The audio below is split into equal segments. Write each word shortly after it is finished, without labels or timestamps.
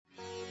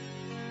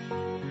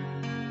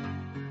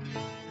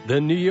The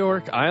New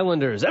York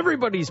Islanders,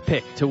 everybody's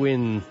pick to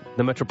win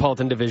the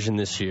Metropolitan Division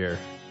this year,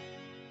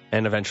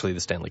 and eventually the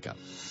Stanley Cup.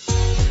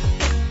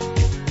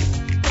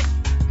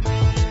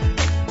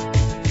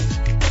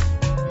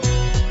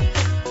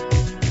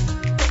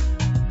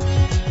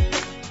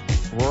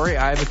 Rory,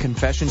 I have a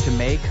confession to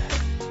make.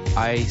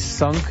 I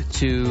sunk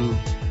to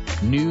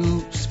new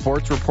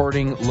sports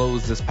reporting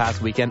lows this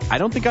past weekend. I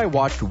don't think I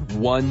watched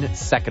 1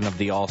 second of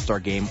the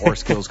All-Star game or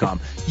skills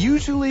comp.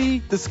 Usually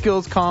the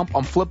skills comp,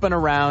 I'm flipping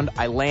around,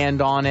 I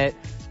land on it.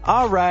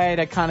 All right,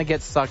 I kind of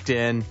get sucked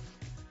in.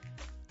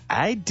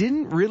 I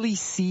didn't really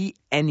see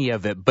any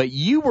of it, but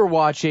you were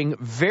watching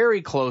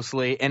very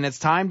closely, and it's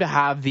time to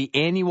have the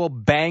annual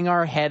bang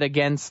our head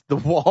against the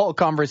wall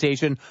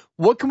conversation.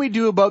 What can we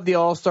do about the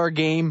All-Star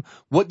game?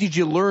 What did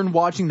you learn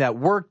watching that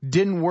worked,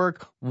 didn't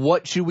work?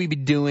 What should we be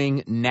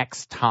doing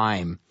next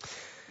time?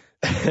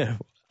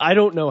 I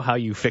don't know how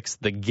you fix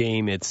the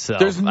game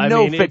itself. There's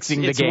no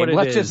fixing the game.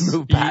 Let's just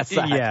move past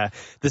that. Yeah.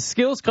 The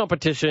skills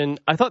competition,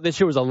 I thought this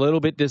year was a little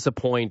bit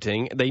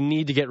disappointing. They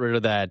need to get rid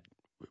of that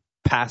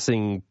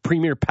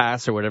premier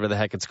pass or whatever the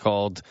heck it's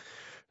called,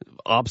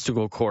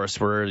 obstacle course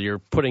where you're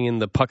putting in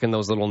the puck in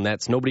those little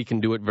nets. Nobody can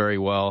do it very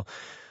well.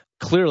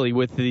 Clearly,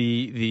 with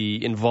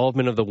the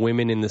involvement of the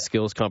women in the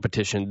skills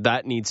competition,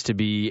 that needs to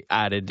be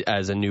added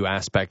as a new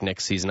aspect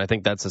next season. I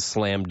think that's a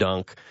slam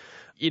dunk.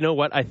 You know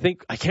what? I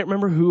can't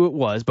remember who it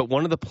was, but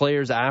one of the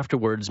players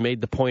afterwards made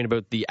the point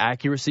about the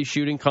accuracy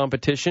shooting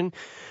competition.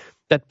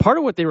 That part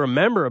of what they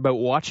remember about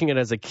watching it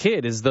as a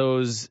kid is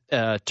those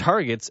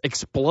targets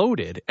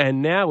exploded,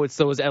 and now it's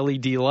those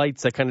LED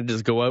lights that kind of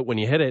just go out when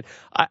you hit it.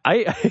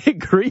 I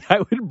agree. I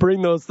would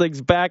bring those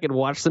things back and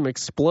watch them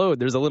explode.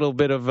 There's a little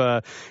bit of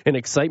an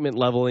excitement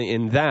level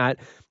in that.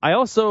 I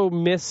also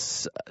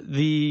miss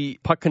the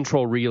puck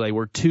control relay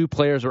where 2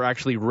 players were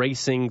actually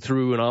racing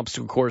through an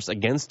obstacle course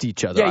against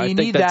each other. Yeah, you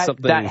need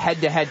that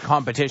head-to-head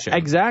competition.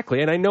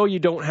 Exactly, and I know you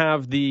don't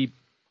have the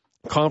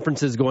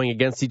conferences going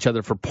against each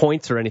other for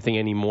points or anything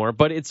anymore,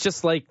 but it's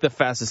just like the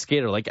fastest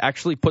skater. Like,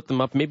 actually put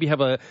them up, maybe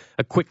have a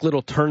quick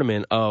little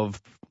tournament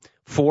of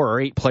 4 or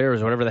 8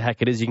 players or whatever the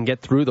heck it is. You can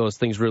get through those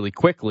things really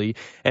quickly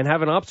and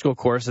have an obstacle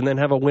course and then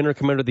have a winner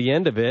come out at the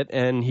end of it,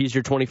 and he's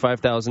your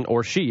 $25,000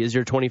 or she is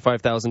your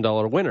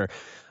 $25,000 winner.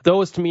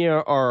 Those to me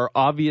are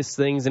obvious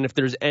things, and if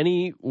there's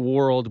any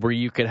world where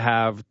you could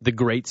have the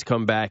greats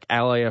come back,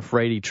 Alif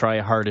Rady try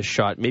a hardest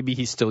shot, maybe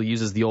he still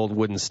uses the old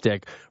wooden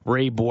stick,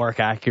 Ray Bourque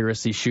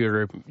accuracy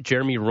shooter,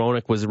 Jeremy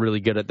Roenick was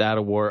really good at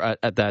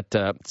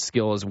that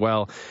skill as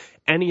well.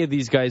 Any of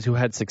these guys who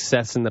had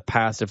success in the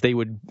past, if they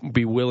would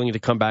be willing to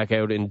come back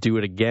out and do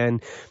it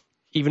again,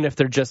 even if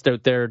they're just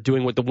out there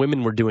doing what the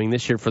women were doing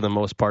this year for the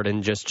most part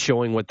and just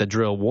showing what the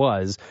drill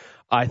was,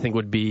 I think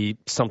would be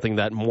something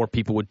that more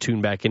people would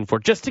tune back in for,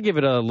 just to give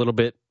it a little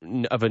bit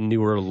of a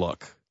newer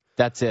look.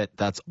 That's it.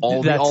 That's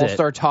the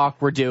All-Star talk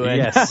we're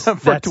doing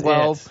for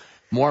 12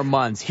 more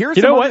months. You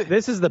know what?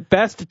 This is the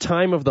best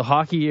time of the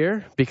hockey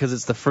year because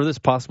it's the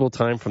furthest possible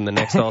time from the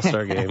next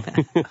All-Star game.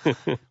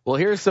 Well,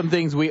 here's some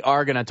things we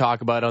are going to talk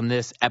about on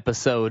this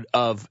episode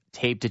of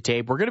Tape to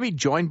Tape. We're going to be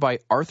joined by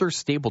Arthur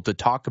Stapel to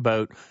talk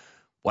about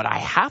what I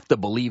have to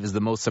believe is the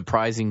most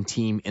surprising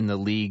team in the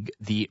league,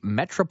 the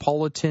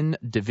Metropolitan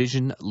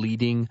Division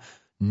leading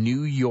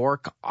New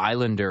York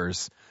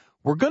Islanders.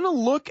 We're going to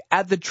look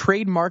at the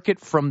trade market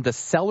from the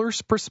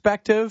seller's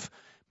perspective,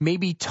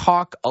 maybe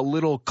talk a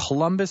little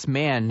Columbus.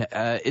 Man,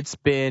 it's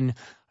been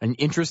an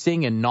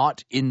interesting and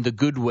not in the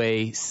good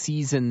way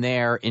season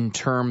there in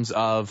terms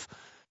of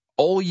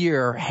all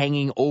year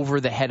hanging over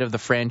the head of the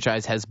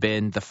franchise has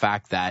been the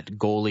fact that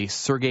goalie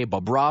Sergei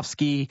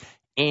Bobrovsky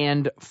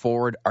and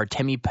forward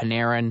Artemi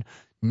Panarin,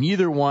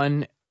 neither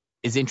one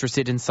is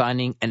interested in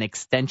signing an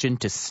extension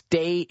to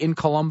stay in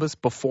Columbus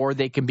before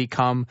they can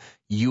become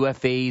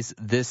UFAs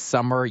this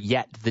summer.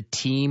 Yet the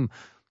team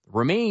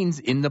remains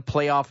in the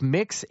playoff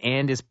mix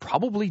and is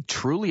probably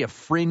truly a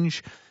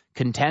fringe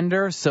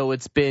contender. So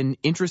it's been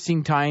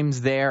interesting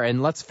times there.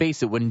 And let's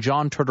face it, when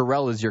John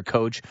Tortorella is your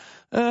coach,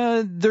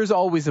 there's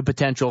always a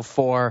potential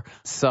for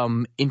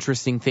some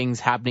interesting things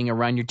happening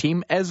around your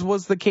team, as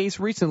was the case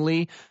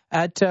recently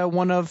at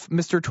one of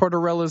Mr.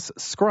 Tortorella's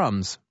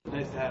scrums.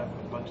 Nice to have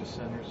a bunch of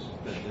centers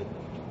that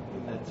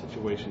in that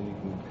situation you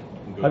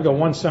can go. I've got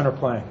one center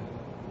playing.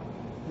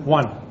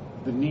 One.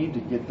 The need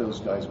to get those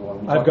guys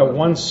going. I've got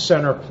one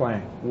center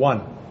playing.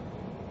 One.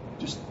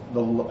 Just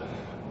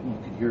you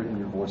can hear it in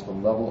your voice, the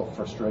level of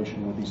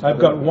frustration with these. I've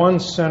got one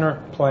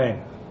center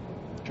playing.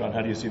 John,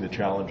 how do you see the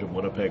challenge of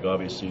Winnipeg,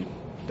 obviously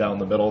down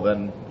the middle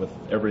then, with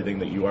everything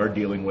that you are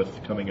dealing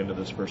with coming into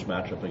this first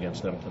matchup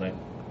against them tonight?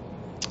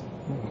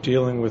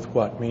 Dealing with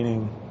what?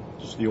 Meaning?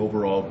 Just the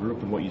overall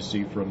group and what you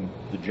see from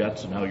the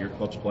Jets and how your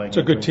club's playing. It's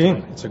a good team.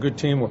 Tonight. It's a good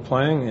team we're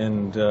playing,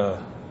 and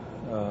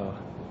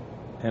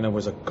it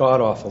was a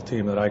god-awful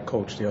team that I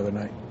coached the other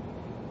night.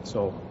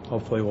 So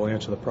hopefully we'll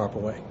answer the proper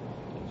way.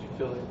 Do you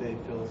feel like they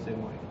feel the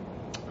same way?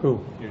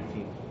 Who? Your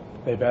team.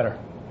 They better,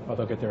 or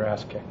they'll get their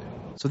ass kicked.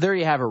 So there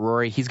you have it,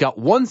 Rory. He's got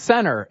one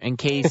center in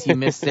case you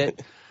missed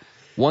it.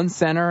 one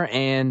center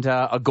and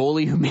a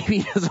goalie who maybe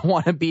doesn't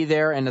want to be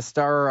there, and a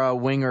star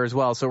winger as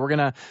well. So we're going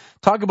to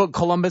talk about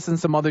Columbus and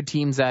some other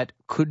teams that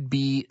could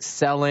be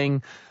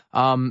selling.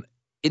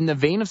 In the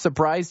vein of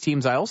surprise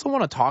teams, I also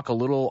want to talk a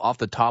little off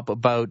the top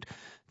about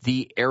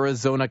the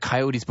Arizona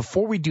Coyotes.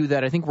 Before we do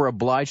that, I think we're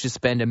obliged to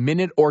spend a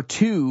minute or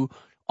two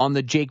on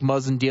the Jake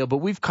Muzzin deal, but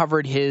we've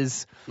covered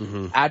his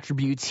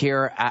attributes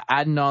here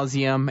ad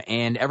nauseum,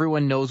 and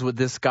everyone knows what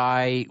this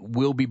guy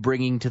will be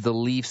bringing to the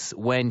Leafs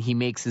when he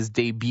makes his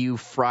debut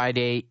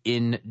Friday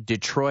in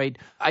Detroit.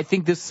 I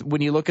think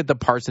when you look at the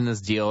parts in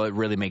this deal, it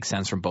really makes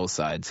sense from both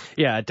sides.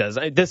 Yeah, it does.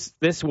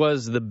 This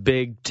was the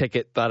big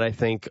ticket that I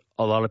think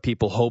a lot of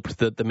people hoped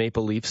that the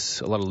Maple Leafs,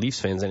 a lot of Leafs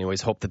fans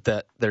anyways, hoped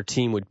that their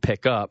team would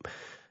pick up.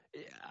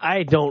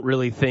 I don't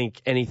really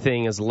think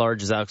anything as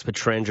large as Alex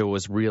Pietrangelo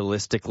was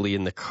realistically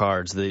in the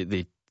cards.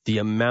 The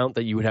amount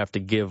that you would have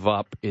to give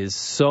up is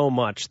so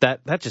much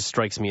that just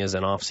strikes me as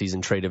an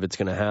off-season trade if it's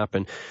going to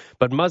happen.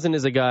 But Muzzin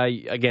is a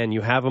guy, again,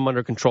 you have him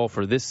under control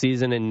for this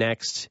season and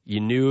next. You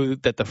knew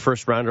that the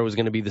first rounder was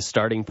going to be the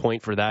starting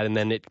point for that, and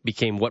then it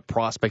became what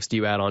prospects do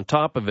you add on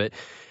top of it.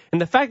 And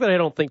the fact that I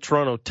don't think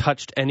Toronto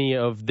touched any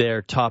of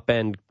their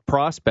top-end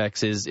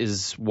prospects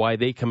is why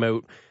they come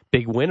out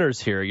big winners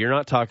here. You're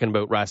not talking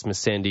about Rasmus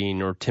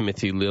Sandin or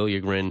Timothy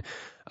Liljegren.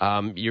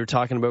 You're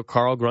talking about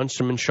Carl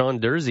Grundstrom and Sean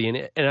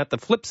Durzi. And at the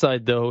flip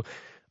side, though,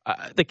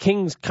 the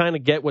Kings kind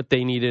of get what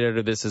they needed out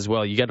of this as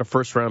well. You got a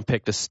first-round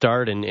pick to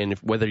start, and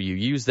whether you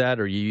use that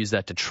or you use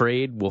that to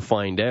trade, we'll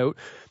find out.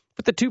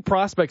 But the two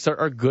prospects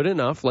are good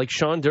enough. Like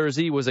Sean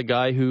Durzi was a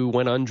guy who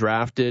went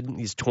undrafted.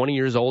 He's 20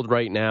 years old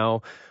right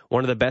now,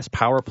 one of the best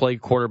power play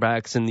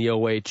quarterbacks in the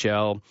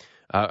OHL.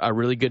 A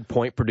really good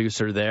point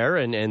producer there,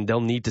 and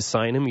they'll need to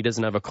sign him. He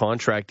doesn't have a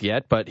contract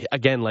yet. But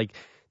again,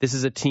 this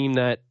is a team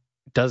that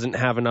doesn't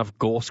have enough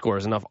goal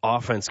scorers, enough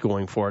offense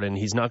going for it, and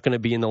he's not going to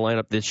be in the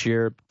lineup this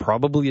year.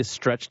 Probably a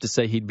stretch to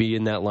say he'd be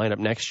in that lineup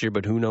next year,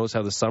 but who knows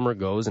how the summer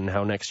goes and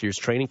how next year's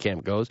training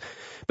camp goes.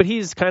 But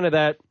he's kind of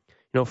that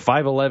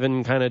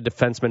 5'11" kind of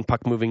defenseman,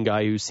 puck-moving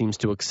guy who seems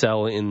to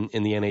excel in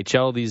the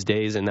NHL these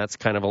days, and that's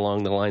kind of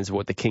along the lines of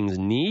what the Kings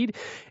need.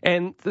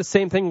 And the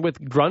same thing with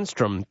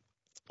Grundstrom.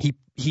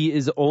 He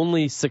is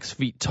only 6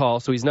 feet tall,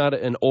 so he's not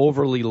an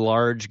overly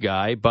large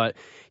guy, but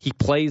he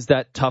plays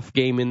that tough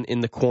game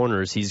in the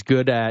corners. He's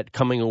good at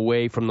coming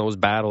away from those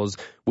battles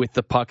with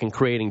the puck and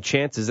creating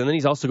chances. And then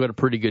he's also got a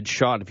pretty good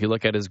shot. If you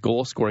look at his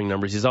goal-scoring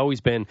numbers, he's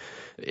always been,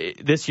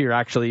 this year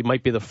actually,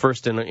 might be the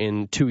first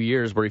in 2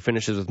 years where he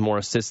finishes with more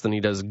assists than he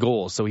does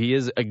goals. So he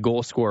is a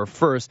goal scorer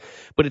first,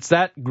 but it's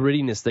that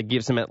grittiness that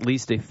gives him at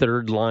least a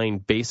third-line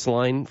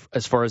baseline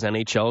as far as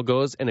NHL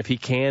goes. And if he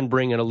can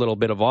bring in a little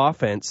bit of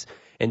offense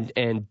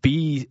and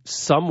be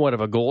somewhat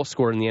of a goal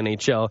scorer in the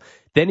NHL,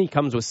 then he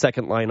comes with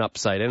second line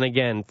upside. And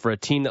again, for a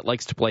team that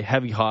likes to play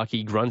heavy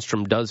hockey,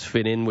 Grundstrom does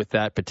fit in with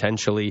that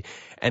potentially,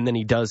 and then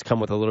he does come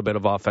with a little bit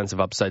of offensive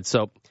upside.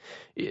 So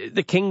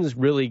the Kings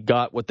really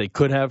got what they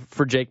could have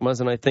for Jake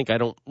Muzzin, I think. I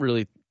don't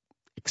really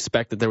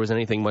expect that there was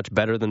anything much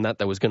better than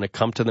that was going to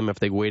come to them if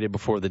they waited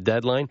before the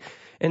deadline.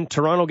 And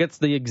Toronto gets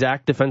the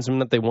exact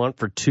defenseman that they want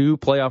for 2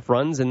 playoff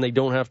runs, and they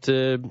don't have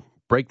to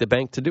break the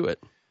bank to do it.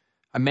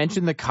 I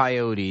mentioned the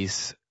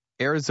Coyotes.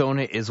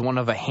 Arizona is one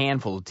of a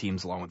handful of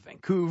teams, along with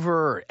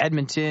Vancouver,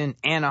 Edmonton,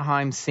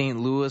 Anaheim, St.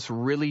 Louis,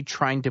 really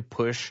trying to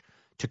push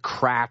to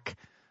crack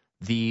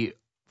the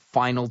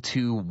final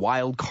 2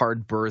 wild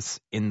card berths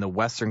in the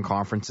Western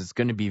Conference. It's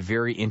going to be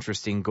very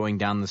interesting going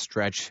down the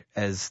stretch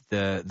as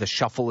the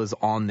shuffle is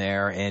on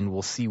there, and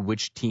we'll see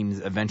which teams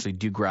eventually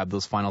do grab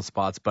those final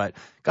spots. But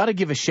got to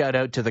give a shout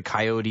out to the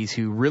Coyotes,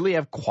 who really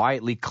have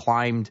quietly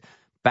climbed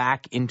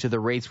back into the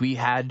race. We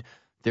had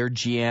their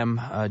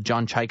GM,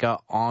 John Chaika,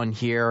 on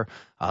here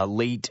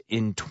late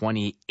in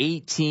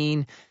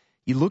 2018.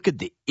 You look at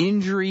the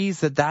injuries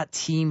that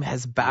team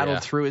has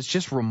battled through. It's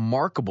just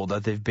remarkable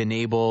that they've been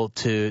able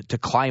to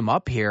climb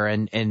up here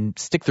and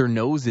stick their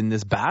nose in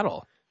this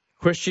battle.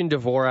 Christian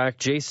Dvorak,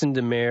 Jason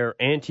Demare,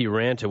 Antti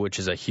Ranta, which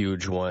is a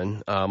huge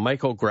one.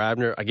 Michael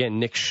Grabner, again,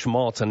 Nick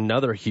Schmaltz,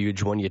 another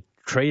huge one. You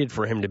traded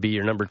for him to be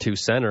your number 2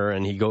 center,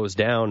 and he goes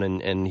down,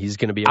 and he's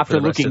going to be out for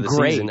the rest of the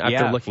season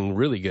after looking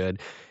really good.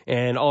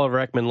 And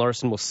Oliver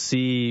Ekman-Larsson, will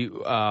see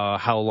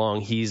how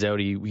long he's out.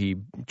 He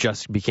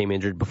just became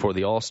injured before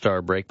the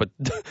All-Star break. But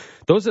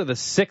those are the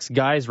 6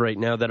 guys right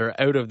now that are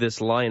out of this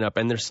lineup,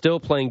 and they're still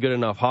playing good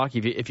enough hockey.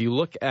 If you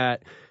look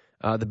at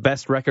the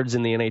best records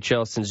in the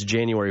NHL since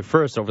January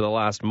 1st over the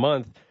last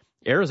month,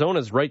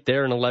 Arizona's right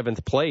there in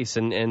 11th place.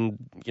 And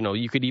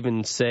you could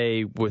even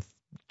say with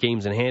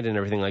games in hand and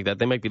everything like that,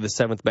 they might be the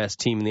 7th best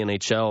team in the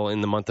NHL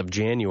in the month of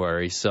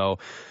January. So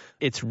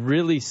it's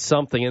really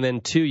something. And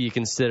then, too, you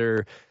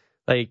consider,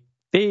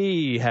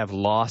 they have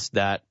lost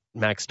that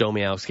Max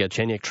Domi, Alex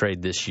Galchenyuk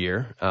trade this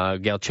year.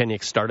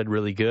 Galchenyuk started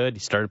really good. He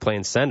started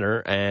playing center,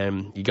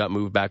 and he got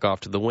moved back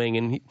off to the wing.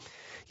 And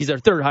he's their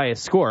 3rd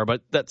highest scorer,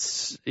 but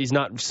he's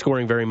not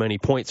scoring very many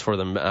points for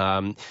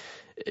them.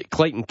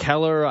 Clayton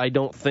Keller, I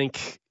don't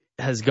think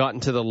has gotten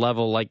to the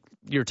level like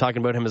you're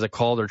talking about him as a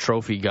Calder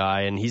Trophy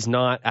guy, and he's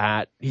not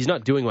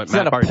doing what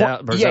Matt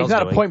Barzal's doing. Yeah, he's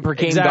not a point per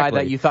game guy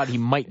that you thought he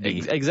might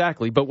be.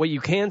 Exactly. But what you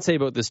can say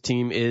about this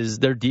team is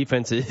their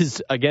defense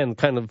is, again,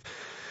 kind of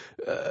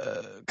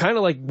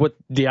like what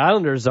the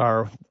Islanders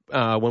are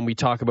when we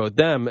talk about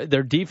them.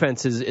 Their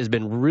defense has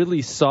been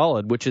really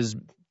solid, which has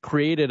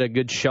created a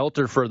good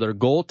shelter for their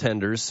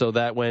goaltenders so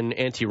that when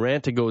Antti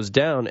Ranta goes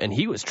down, and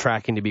he was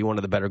tracking to be one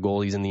of the better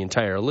goalies in the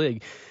entire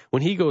league,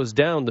 when he goes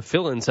down, the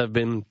fill-ins have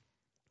been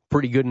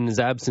pretty good in his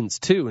absence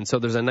too. And so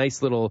there's a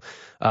nice little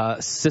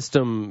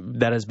system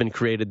that has been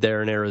created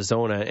there in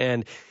Arizona.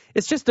 And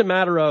it's just a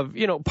matter of,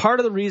 part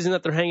of the reason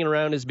that they're hanging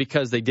around is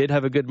because they did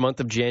have a good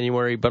month of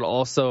January, but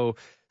also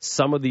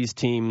some of these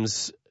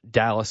teams,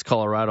 Dallas,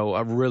 Colorado,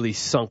 have really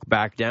sunk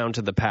back down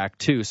to the pack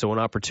too. So an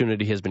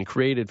opportunity has been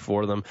created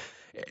for them.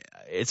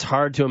 It's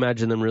hard to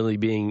imagine them really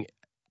being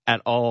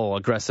at all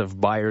aggressive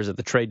buyers at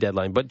the trade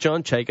deadline. But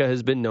John Chayka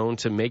has been known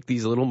to make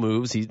these little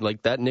moves. He,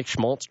 like that Nick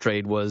Schmaltz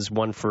trade was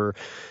one for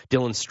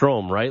Dylan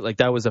Strome, right? Like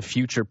that was a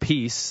future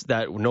piece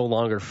that no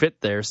longer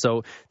fit there.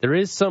 So there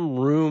is some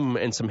room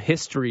and some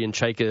history in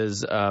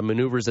Chayka's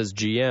maneuvers as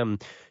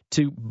GM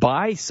to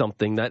buy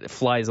something that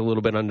flies a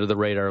little bit under the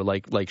radar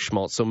like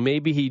Schmaltz. So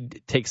maybe he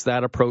takes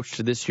that approach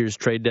to this year's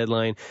trade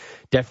deadline.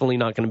 Definitely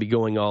not going to be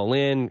going all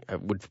in. I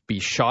would be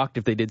shocked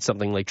if they did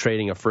something like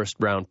trading a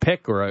first-round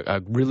pick or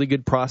a really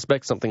good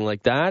prospect, something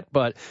like that.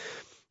 But,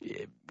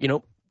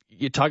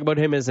 you talk about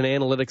him as an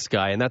analytics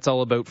guy, and that's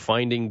all about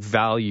finding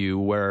value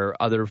where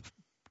other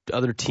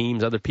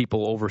teams, other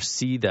people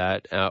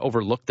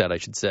overlook that, I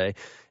should say.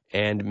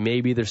 And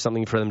maybe there's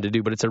something for them to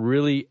do. But it's a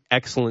really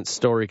excellent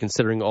story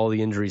considering all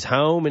the injuries.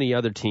 How many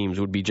other teams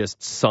would be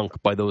just sunk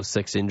by those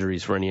 6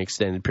 injuries for any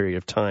extended period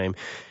of time?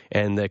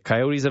 And the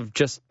Coyotes have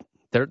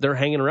they're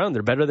hanging around.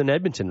 They're better than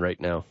Edmonton right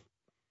now.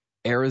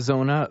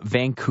 Arizona,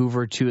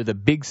 Vancouver, 2 of the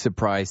big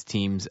surprise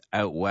teams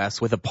out west.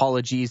 With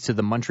apologies to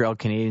the Montreal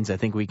Canadiens, I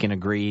think we can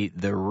agree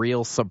the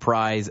real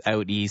surprise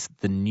out east,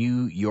 the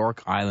New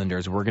York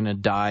Islanders. We're going to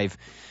dive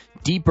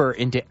deeper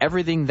into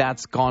everything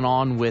that's gone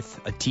on with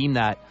a team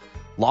that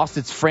lost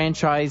its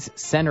franchise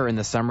center in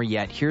the summer,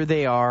 yet here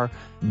they are,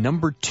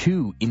 number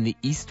 2 in the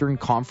Eastern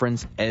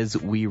Conference as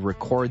we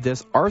record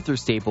this. Arthur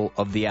Staple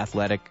of The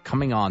Athletic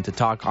coming on to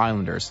talk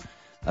Islanders.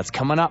 That's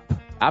coming up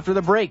after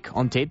the break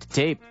on Tape to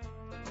Tape.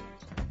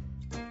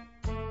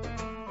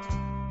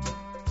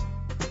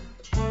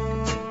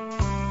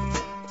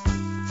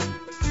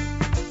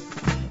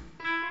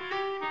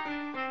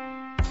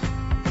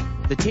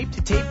 The Tape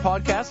to Tape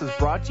podcast is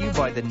brought to you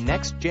by the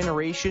next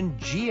generation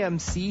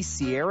GMC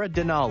Sierra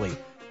Denali,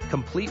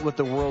 complete with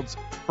the world's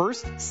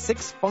first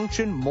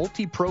 6-function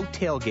multi-pro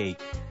tailgate.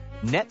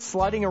 Net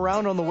sliding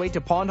around on the way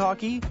to pond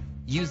hockey?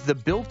 Use the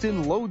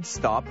built-in load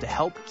stop to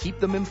help keep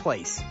them in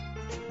place.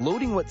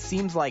 Loading what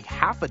seems like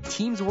half a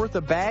team's worth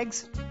of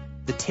bags?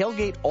 The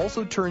tailgate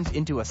also turns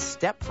into a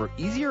step for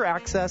easier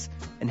access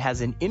and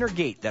has an inner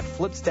gate that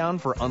flips down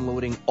for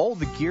unloading all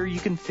the gear you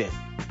can fit.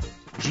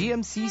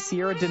 GMC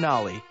Sierra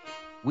Denali.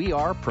 We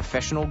are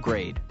professional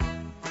grade.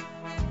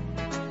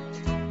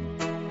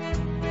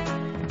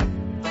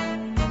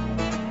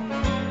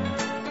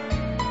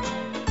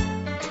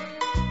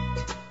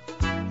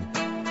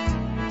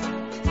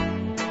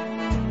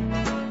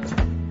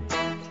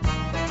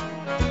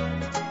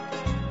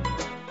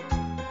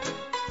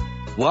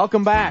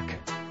 Welcome back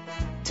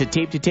to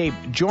Tape.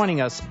 Joining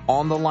us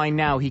on the line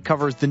now, he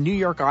covers the New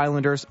York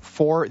Islanders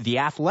for The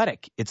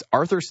Athletic. It's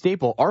Arthur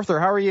Staple. Arthur,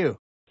 how are you?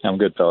 I'm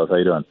good, fellas. How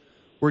you doing?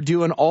 We're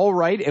doing all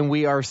right, and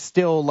we are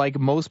still, like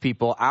most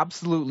people,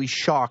 absolutely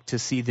shocked to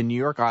see the New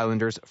York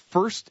Islanders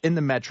first in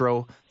the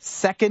Metro,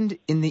 second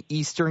in the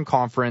Eastern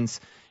Conference,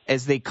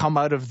 as they come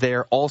out of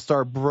their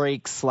All-Star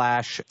break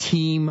 /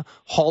 team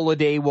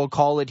holiday, we'll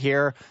call it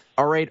here.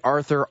 All right,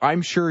 Arthur,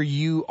 I'm sure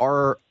you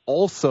are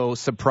also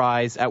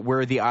surprised at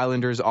where the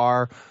Islanders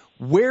are.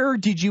 Where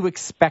did you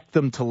expect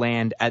them to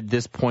land at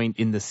this point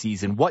in the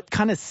season? What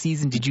kind of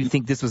season did you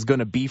think this was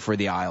going to be for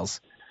the Isles?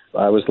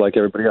 I was like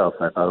everybody else.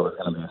 I thought it was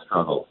going to be a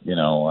struggle.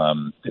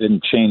 It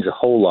didn't change a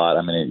whole lot.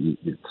 I mean,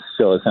 it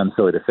sounds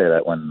silly to say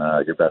that when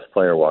your best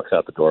player walks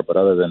out the door. But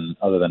other than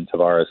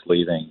Tavares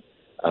leaving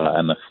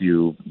and the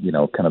few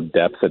kind of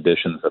depth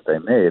additions that they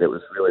made, it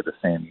was really the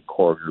same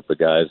core group of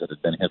guys that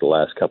had been here the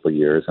last couple of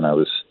years. And I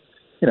was,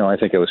 I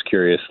think I was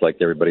curious, like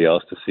everybody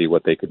else, to see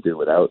what they could do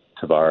without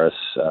Tavares,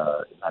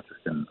 not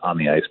just on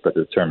the ice, but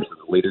in terms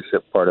of the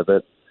leadership part of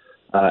it.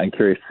 And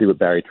curious to see what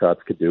Barry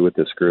Trotz could do with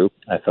this group.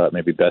 I thought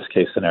maybe best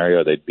case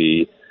scenario, they'd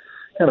be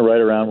kind of right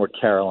around where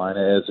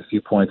Carolina is, a few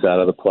points out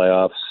of the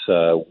playoffs,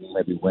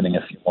 maybe winning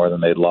a few more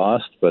than they'd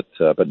lost, but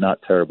not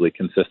terribly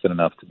consistent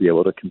enough to be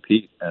able to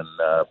compete. And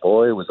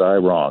boy, was I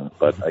wrong.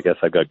 But I guess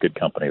I've got good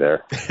company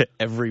there.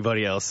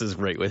 Everybody else is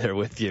right there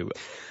with you.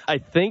 I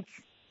think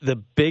the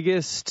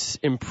biggest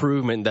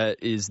improvement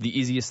that is the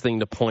easiest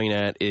thing to point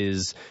at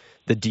is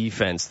the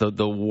defense,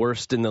 the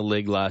worst in the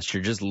league last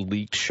year, just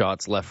leaked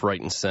shots left,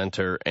 right, and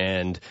center.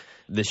 And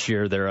this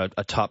year they're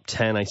a top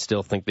 10. I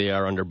still think they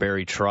are under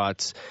Barry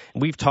Trotz.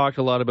 We've talked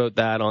a lot about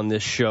that on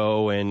this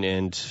show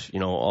and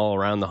all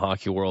around the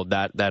hockey world,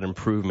 that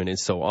improvement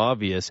is so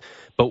obvious.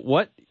 But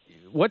what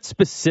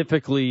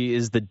specifically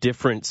is the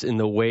difference in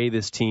the way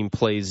this team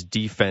plays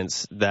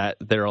defense that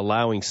they're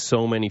allowing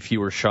so many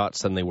fewer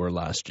shots than they were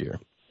last year?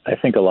 I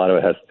think a lot of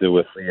it has to do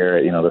with the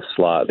area, the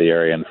slot, the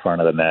area in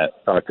front of the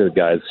net. Talk to the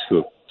guys who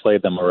have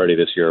played them already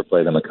this year,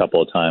 played them a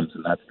couple of times,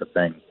 and that's the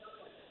thing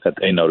that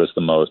they notice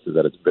the most, is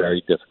that it's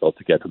very difficult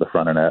to get to the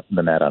front of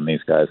the net on these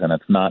guys. And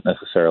it's not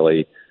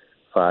necessarily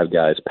 5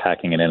 guys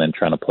packing it in and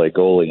trying to play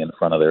goalie in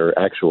front of their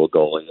actual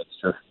goalie.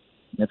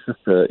 It's just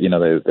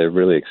they've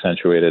really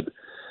accentuated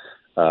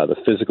the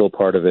physical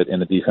part of it in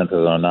the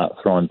defensive zone, not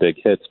throwing big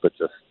hits, but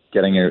just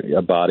getting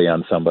a body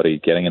on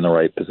somebody, getting in the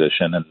right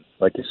position. And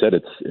like you said,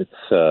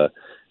 it's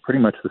pretty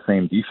much the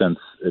same defense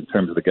in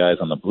terms of the guys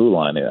on the blue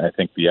line. I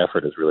think the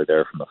effort is really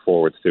there from the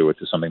forwards too,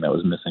 which is something that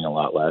was missing a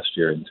lot last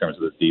year in terms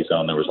of the D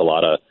zone. There was a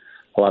lot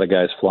of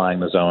guys flying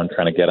the zone,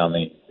 trying to get on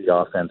the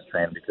offense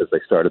train because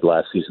they started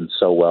last season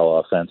so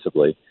well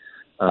offensively.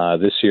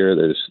 This year,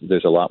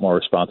 there's a lot more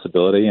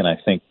responsibility, and I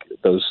think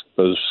those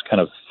kind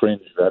of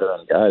fringe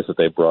veteran guys that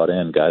they brought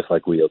in, guys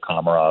like Leo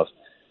Komarov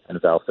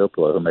and Val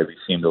Filppula, who maybe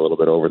seemed a little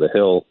bit over the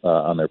hill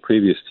on their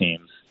previous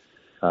teams,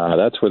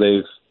 that's where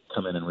they've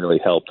come in and really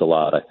helped a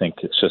lot. I think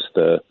it's just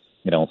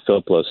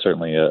Filppula is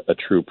certainly a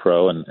true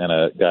pro and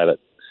a guy that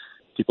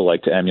people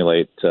like to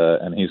emulate,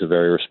 and he's a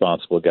very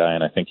responsible guy,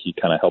 and I think he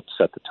kind of helped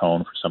set the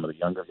tone for some of the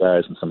younger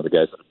guys and some of the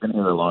guys that have been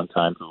here a long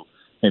time who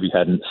maybe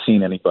hadn't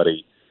seen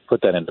anybody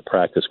put that into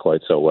practice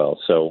quite so well.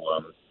 So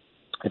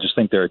I just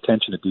think their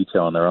attention to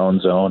detail in their own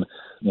zone,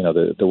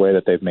 the way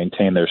that they've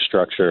maintained their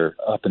structure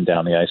up and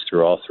down the ice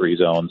through all 3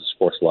 zones,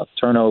 forced a lot of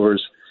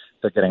turnovers.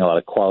 They're getting a lot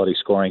of quality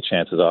scoring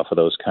chances off of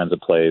those kinds of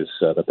plays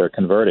that they're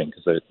converting,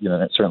 because they're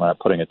certainly not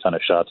putting a ton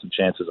of shots and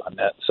chances on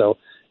net. So,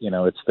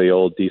 it's the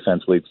old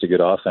defense leads to good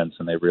offense,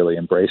 and they've really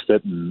embraced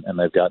it, and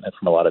they've gotten it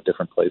from a lot of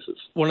different places.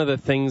 One of the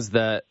things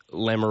that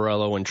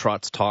Lamoriello and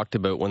Trotz talked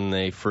about when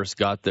they first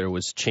got there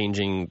was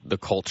changing the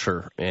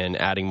culture and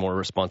adding more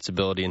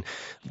responsibility. And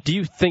do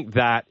you think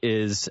that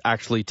is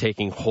actually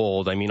taking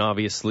hold? I mean,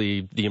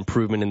 obviously, the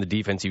improvement in the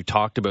defense you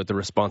talked about, the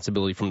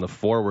responsibility from the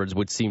forwards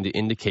would seem to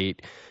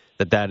indicate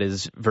that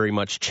is very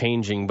much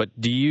changing. But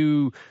do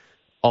you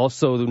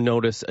also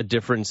notice a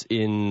difference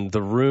in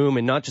the room,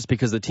 and not just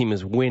because the team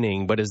is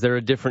winning, but is there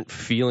a different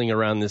feeling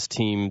around this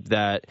team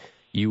that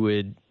you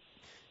would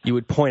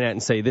point at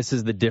and say this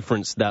is the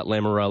difference that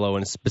Lamoriello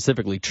and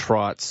specifically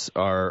Trotz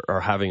are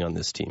having on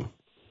this team?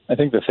 I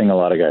think the thing a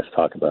lot of guys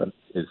talk about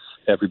is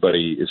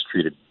everybody is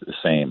treated the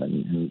same,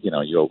 and you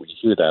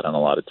hear that on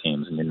a lot of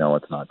teams, and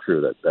it's not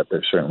true. That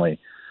there's certainly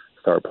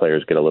star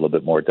players get a little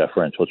bit more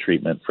deferential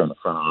treatment from the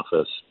front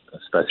office,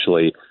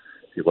 especially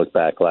if you look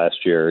back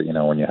last year,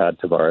 when you had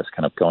Tavares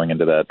kind of going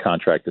into that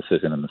contract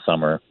decision in the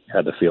summer, you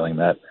had the feeling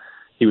that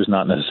he was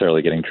not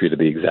necessarily getting treated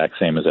the exact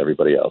same as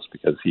everybody else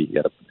because he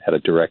had a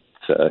direct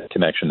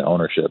connection to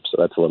ownership. So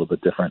that's a little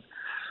bit different.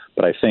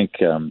 But I think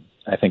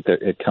that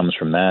it comes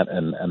from that,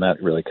 and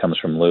that really comes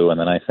from Lou. And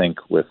then I think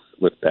with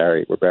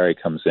Barry, where Barry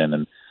comes in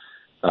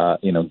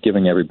and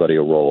giving everybody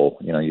a role.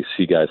 You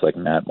see guys like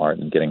Matt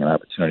Martin getting an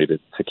opportunity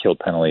to kill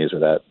penalties, or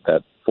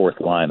that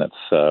fourth line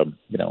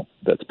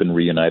that's been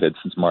reunited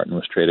since Martin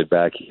was traded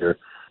back here.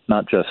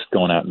 Not just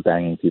going out and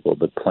banging people,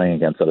 but playing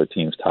against other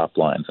teams' top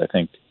lines. I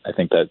think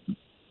that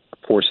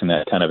forcing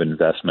that kind of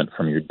investment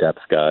from your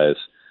depth guys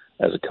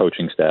as a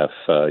coaching staff,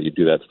 you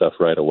do that stuff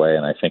right away,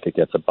 and I think it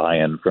gets a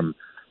buy-in from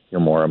your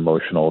more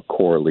emotional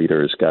core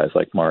leaders, guys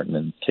like Martin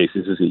and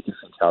Casey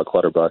Zizekas and Cal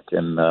Clutterbuck,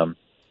 and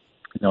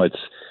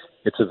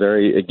it's a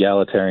very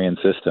egalitarian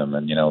system,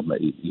 and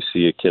you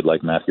see a kid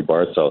like Matthew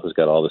Barzal who's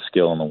got all the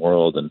skill in the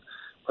world and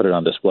put it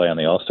on display on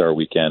the All-Star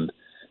weekend.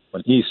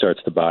 When he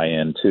starts to buy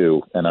in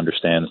too and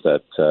understands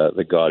that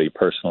the gaudy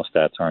personal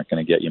stats aren't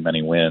going to get you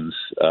many wins,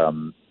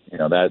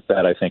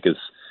 that I think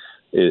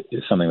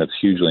is something that's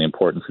hugely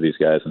important for these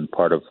guys, and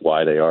part of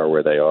why they are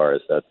where they are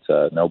is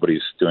that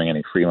nobody's doing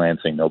any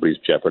freelancing, nobody's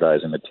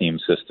jeopardizing the team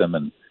system,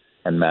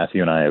 and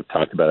Matthew and I have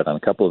talked about it on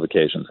a couple of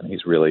occasions, and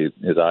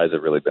his eyes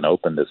have really been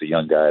opened as a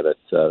young guy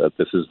that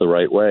this is the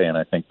right way, and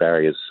I think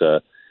Barry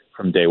has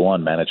from day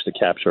one managed to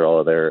capture all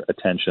of their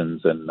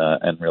attentions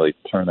and really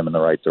turn them in the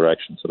right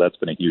direction. So that's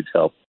been a huge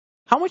help.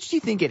 How much do you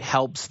think it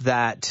helps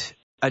that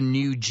a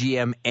new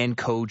GM and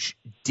coach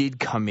did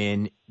come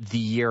in the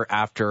year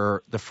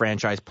after the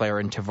franchise player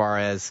in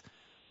Tavares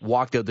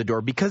walked out the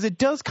door? Because it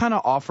does kind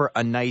of offer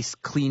a nice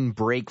clean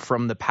break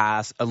from the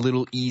past, a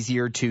little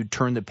easier to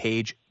turn the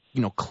page.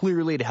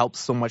 Clearly it helps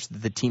so much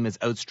that the team is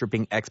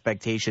outstripping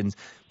expectations.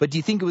 But do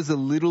you think it was a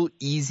little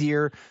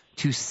easier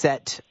to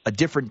set a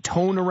different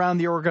tone around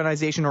the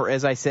organization? Or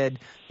as I said,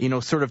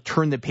 sort of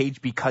turn the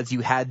page because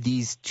you had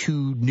these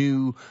two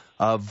new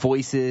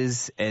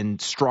voices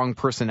and strong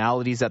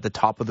personalities at the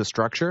top of the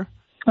structure?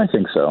 I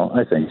think so.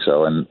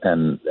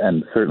 And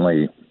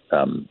certainly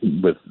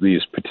with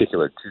these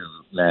particular two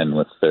men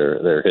with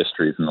their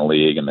histories in the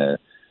league and their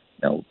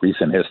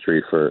recent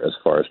history for as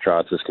far as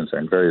Trotz is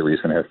concerned, very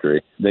recent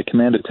history, they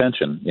command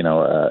attention.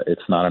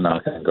 It's not a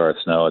knock on Garth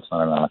Snow. It's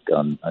not a knock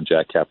on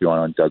Jack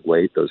Capuano and Doug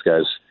Waite. Those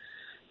guys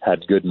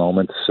had good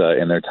moments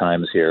in their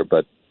times here,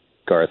 but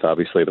Garth,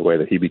 obviously, the way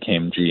that he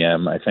became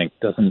GM, I think,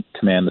 doesn't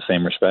command the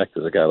same respect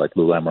as a guy like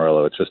Lou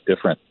Lamoriello. It's just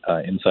different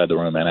inside the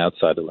room and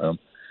outside the room.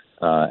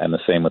 And the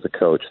same with the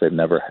coach. They've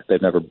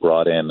never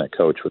brought in a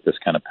coach with this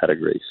kind of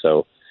pedigree.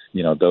 So,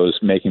 those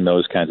making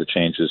those kinds of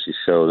changes, you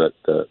show that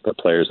the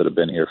players that have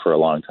been here for a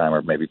long time,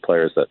 or maybe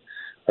players that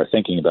are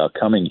thinking about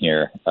coming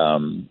here,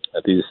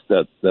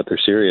 that they're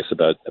serious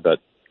about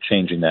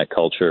changing that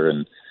culture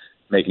and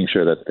making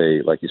sure that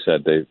they, like you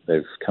said,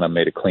 they've kind of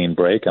made a clean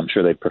break. I'm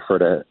sure they'd prefer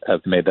to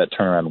have made that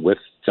turnaround with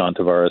John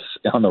Tavares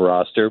on the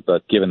roster,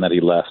 but given that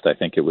he left, I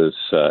think it was,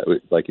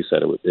 like you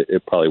said,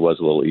 it probably was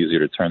a little easier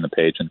to turn the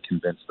page and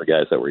convince the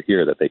guys that were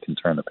here that they can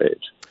turn the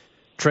page.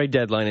 Trade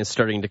deadline is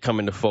starting to come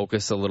into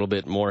focus a little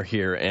bit more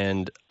here,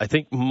 and I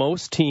think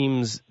most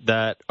teams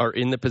that are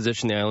in the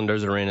position the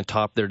Islanders are in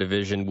atop their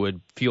division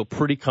would feel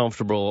pretty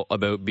comfortable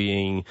about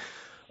being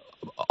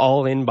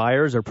all-in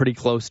buyers or pretty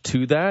close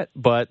to that,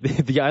 but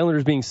the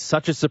Islanders being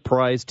such a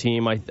surprise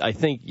team, I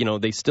think,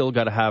 they still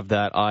got to have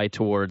that eye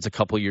towards a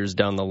couple years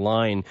down the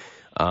line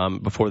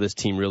before this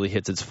team really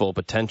hits its full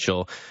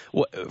potential.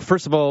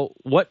 First of all,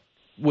 what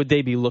would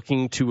they be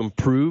looking to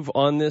improve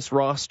on this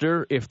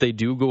roster if they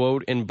do go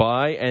out and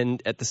buy?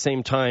 And at the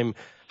same time,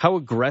 how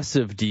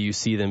aggressive do you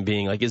see them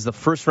being? Like, is the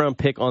first-round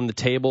pick on the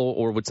table,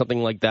 or would something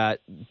like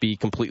that be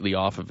completely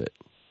off of it?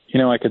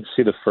 I could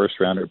see the first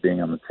rounder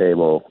being on the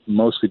table,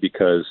 mostly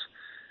because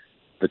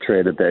the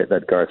trade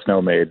that Garth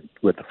Snow made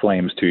with the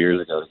Flames 2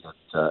 years ago,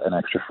 an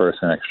extra first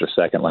and an extra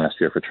second last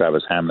year for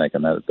Travis Hamonic,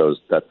 and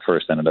that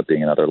first ended up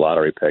being another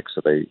lottery pick.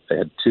 So they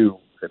had two.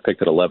 They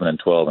picked at 11 and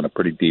 12 in a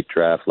pretty deep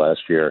draft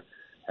last year,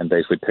 and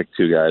basically picked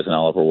two guys in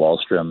Oliver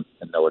Wahlstrom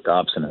and Noah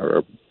Dobson, who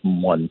are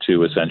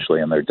 1-2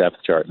 essentially in their depth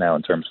chart now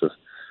in terms of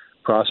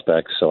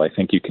prospects. So I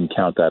think you can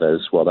count that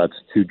as, well, that's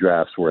two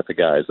drafts worth of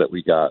guys that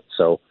we got.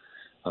 So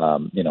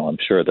I'm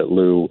sure that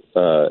Lou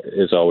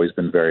has always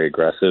been very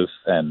aggressive,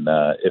 and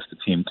if the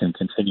team can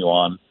continue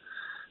on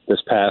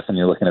this path, and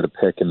you're looking at a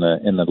pick in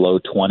the low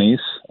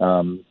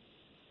 20s,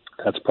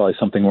 that's probably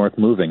something worth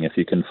moving if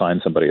you can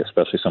find somebody,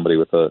 especially somebody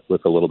with a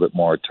little bit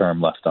more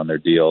term left on their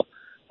deal.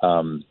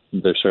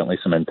 There's certainly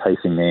some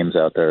enticing names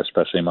out there,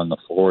 especially among the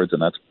forwards,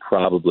 and that's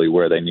probably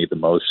where they need the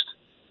most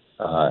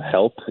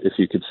help, if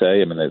you could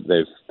say. I mean,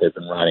 they've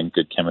been riding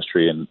good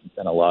chemistry and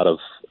a lot of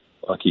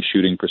lucky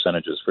shooting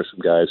percentages for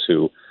some guys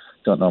who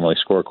don't normally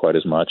score quite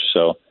as much.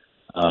 So,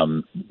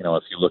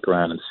 if you look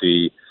around and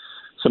see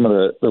some of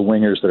the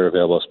wingers that are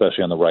available,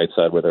 especially on the right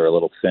side where they're a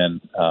little thin,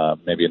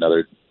 maybe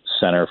another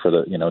center for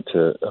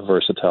to a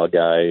versatile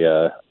guy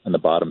in the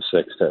bottom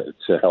six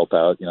to help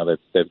out.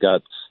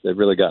 They've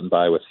really gotten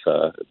by with,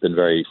 been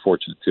very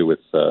fortunate too with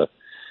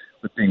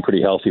being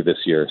pretty healthy this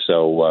year.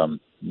 So,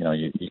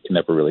 you can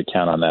never really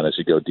count on that as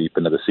you go deep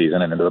into the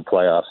season and into the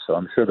playoffs. So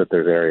I'm sure that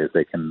there's areas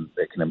they can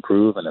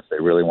improve, and if they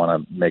really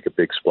want to make a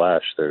big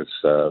splash, there's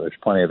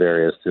plenty of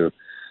areas to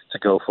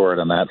go for it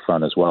on that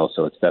front as well.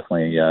 So it's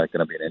definitely going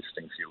to be an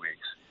interesting few weeks.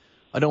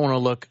 I don't want to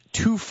look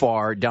too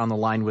far down the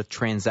line with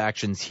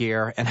transactions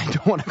here, and I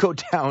don't want to go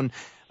down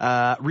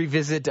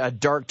revisit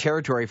dark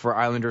territory for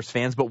Islanders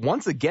fans. But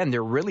once again,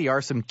 there really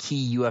are some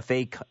key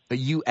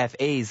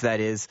UFAs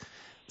that is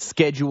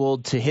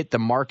scheduled to hit the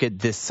market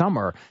this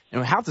summer.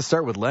 And we have to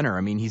start with Leonard.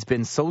 I mean, he's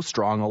been so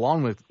strong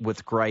along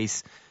with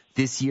Greiss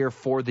this year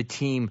for the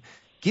team.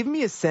 Give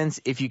me a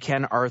sense, if you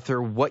can, Arthur,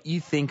 what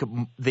you think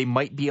they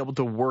might be able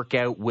to work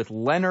out with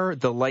Leonard,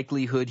 the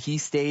likelihood he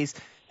stays,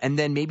 and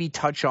then maybe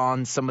touch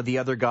on some of the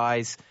other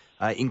guys,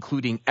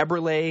 including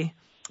Eberle,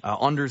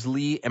 Anders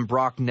Lee, and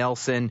Brock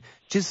Nelson.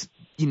 Just,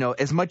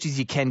 as much as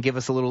you can, give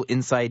us a little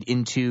insight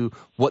into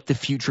what the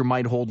future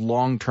might hold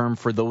long-term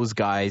for those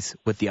guys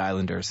with the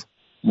Islanders.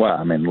 Well,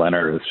 I mean,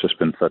 Leonard has just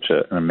been such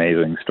an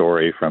amazing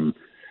story, from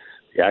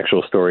the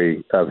actual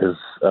story of his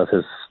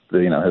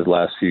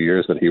last few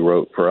years that he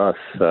wrote for us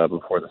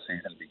before the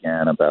season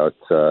began about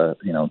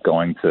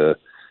going to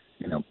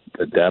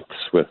the depths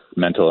with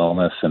mental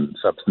illness and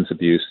substance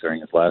abuse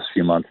during his last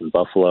few months in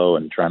Buffalo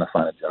and trying to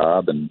find a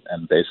job and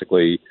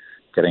basically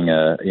getting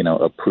a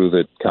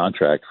prove-it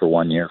contract for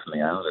 1 year from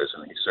the Islanders.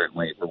 And he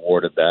certainly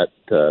rewarded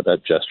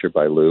that gesture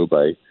by Lou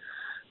by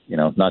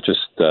not just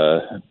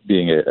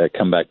being a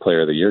comeback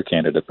player of the year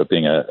candidate, but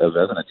being a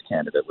Vezina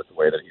candidate with the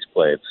way that he's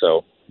played.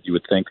 So you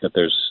would think that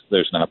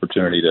there's an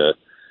opportunity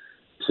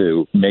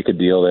to make a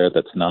deal there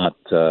that's not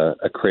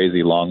a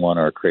crazy long one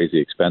or a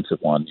crazy expensive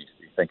one. You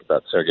think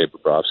about Sergei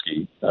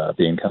Bobrovsky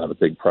being kind of the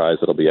big prize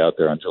that'll be out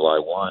there on July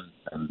 1,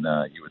 and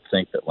you would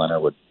think that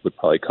Leonard would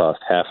probably cost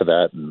half of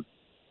that and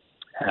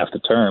half the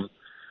term,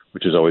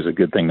 which is always a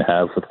good thing to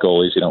have with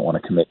goalies. You don't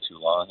want to commit too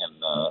long,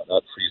 and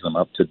that frees them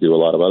up to do a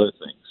lot of other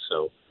things.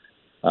 So,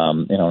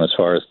 and as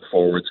far as the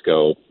forwards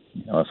go,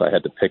 if I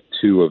had to pick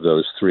two of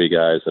those three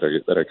guys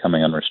that are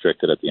coming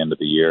unrestricted at the end of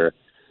the year,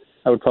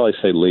 I would probably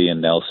say Lee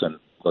and Nelson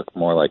look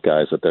more like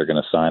guys that they're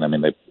going to sign. I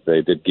mean,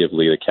 they did give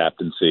Lee the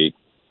captaincy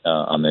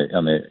on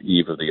the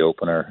eve of the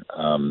opener.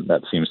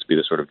 That seems to be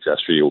the sort of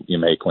gesture you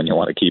make when you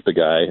want to keep a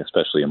guy,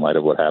 especially in light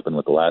of what happened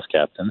with the last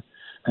captain.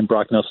 And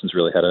Brock Nelson's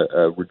really had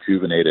a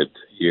rejuvenated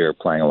year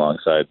playing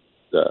alongside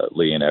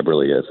Lee and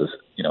Eberle as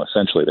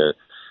essentially their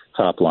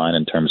top line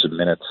in terms of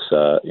minutes.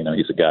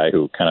 He's a guy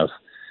who kind of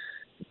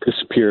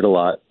disappeared a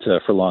lot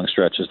for long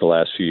stretches the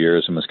last few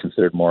years and was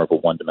considered more of a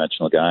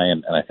one-dimensional guy.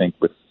 And I think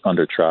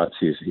under Trotz,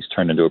 he's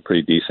turned into a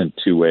pretty decent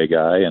two-way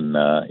guy. And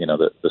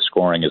the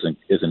scoring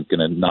isn't going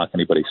to knock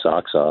anybody's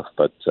socks off,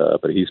 but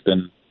he's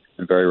been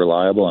very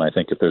reliable. And I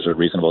think if there's a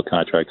reasonable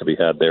contract to be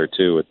had there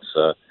too,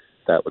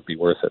 that would be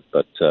worth it.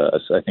 But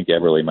I think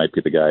Eberle might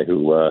be the guy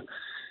who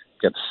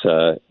gets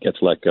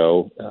let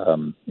go.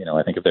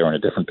 I think if they were in a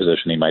different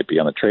position, he might be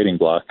on the trading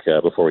block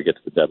before we get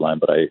to the deadline.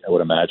 But I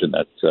would imagine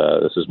that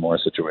this is more a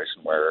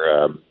situation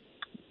where,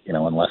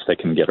 unless they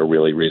can get a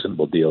really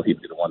reasonable deal,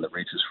 he'd be the one that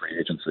reaches free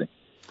agency.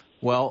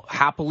 Well,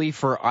 happily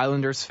for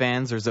Islanders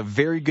fans, there's a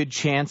very good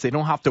chance they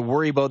don't have to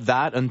worry about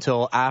that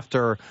until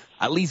after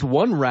at least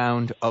one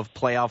round of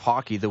playoff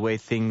hockey, the way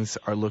things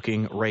are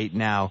looking right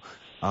now.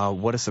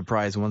 What a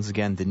surprise. Once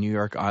again, the New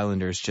York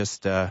Islanders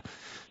just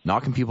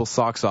knocking people's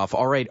socks off.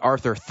 All right,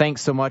 Arthur,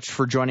 thanks so much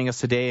for joining us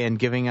today and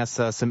giving us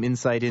some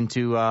insight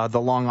into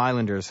the Long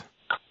Islanders.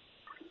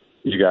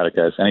 You got it,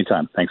 guys.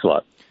 Anytime. Thanks a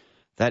lot.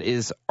 That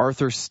is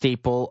Arthur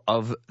Staple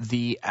of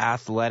The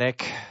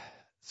Athletic.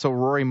 So,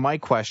 Rory, my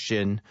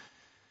question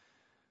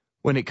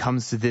when it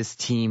comes to this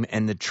team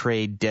and the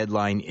trade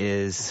deadline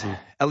is,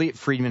 Elliot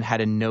Friedman had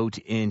a note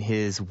in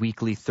his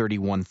weekly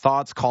 31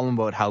 Thoughts column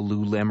about how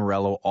Lou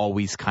Lamoriello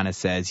always kind of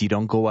says you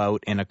don't go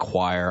out and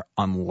acquire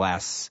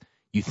unless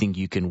you think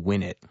you can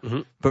win it.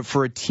 Mm-hmm. But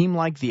for a team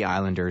like the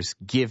Islanders,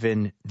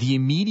 given the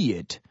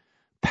immediate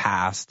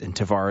past and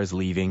Tavares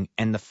leaving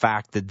and the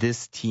fact that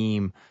this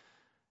team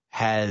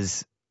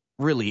has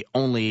really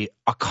only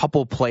a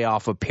couple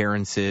playoff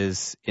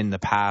appearances in the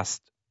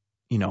past,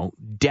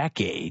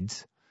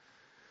 decades,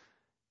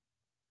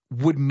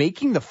 would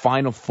making the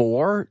Final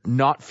Four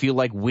not feel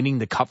like winning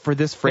the cup for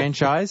this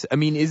franchise? I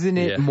mean, isn't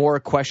it more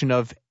a question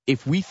of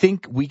if we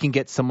think we can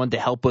get someone to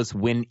help us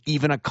win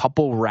even a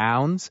couple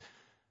rounds,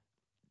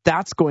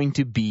 that's going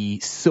to be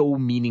so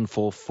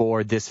meaningful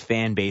for this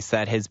fan base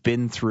that has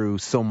been through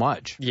so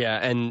much. Yeah,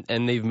 and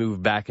they've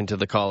moved back into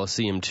the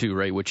Coliseum too,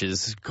 right? Which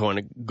is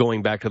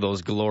going back to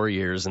those glory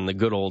years and the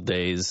good old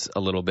days a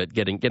little bit,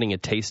 getting a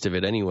taste of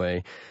it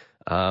anyway.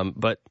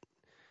 But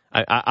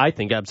I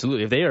think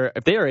absolutely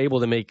if they are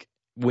able to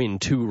win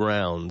 2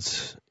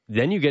 rounds,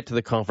 then you get to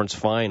the conference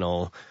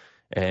final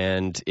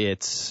and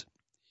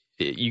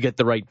you get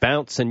the right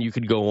bounce and you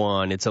could go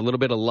on. It's a little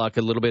bit of luck,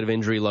 a little bit of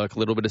injury luck, a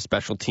little bit of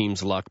special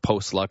teams luck,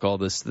 post luck, all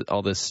this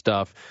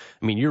stuff.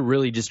 I mean, you're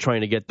really just trying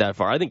to get that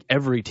far. I think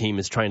every team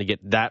is trying to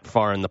get that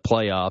far in the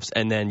playoffs,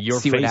 and then you're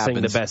facing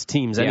the best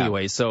teams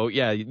anyway. So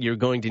you're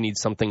going to need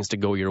some things to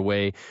go your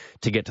way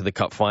to get to the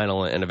cup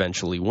final and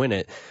eventually win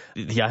it.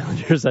 The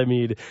Islanders, I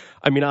mean,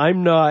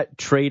 I'm not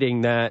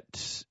trading that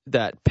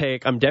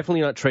pick. I'm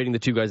definitely not trading the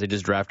 2 guys I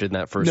just drafted in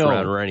that first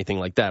round or anything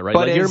like that, right?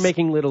 But you're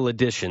making little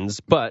additions,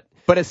 but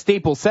as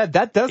Staples said,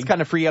 that does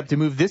kind of free up to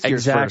move this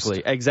year's first.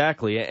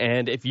 Exactly.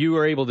 And if you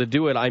are able to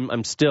do it,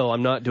 I'm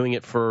not doing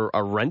it for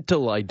a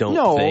rental, I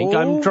don't think.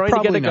 I'm trying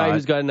to get a guy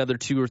who's got another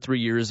 2 or 3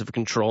 years of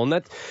control.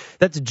 And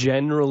that's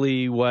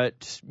generally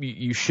what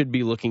you should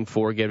be looking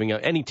for, giving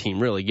up any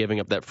team, really, giving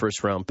up that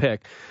first round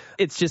pick.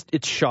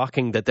 It's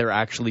shocking that they're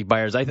actually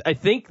buyers. I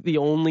think the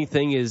only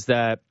thing is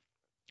that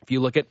if you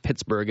look at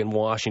Pittsburgh and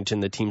Washington,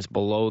 the teams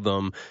below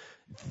them,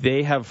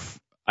 they have,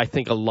 I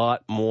think, a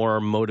lot more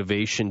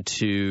motivation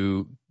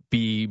to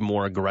be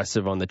more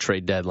aggressive on the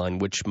trade deadline,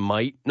 which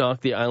might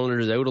knock the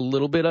Islanders out a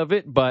little bit of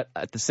it. But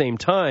at the same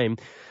time,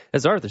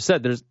 as Arthur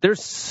said,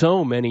 there's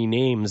so many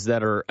names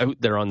that are out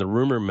there on the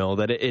rumor mill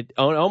that it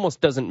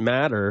almost doesn't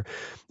matter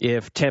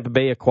if Tampa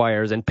Bay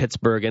acquires and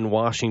Pittsburgh and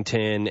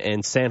Washington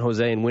and San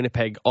Jose and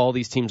Winnipeg, all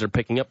these teams are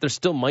picking up. There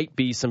still might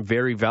be some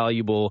very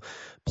valuable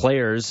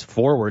players,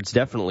 forwards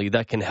definitely,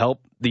 that can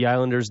help the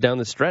Islanders down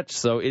the stretch.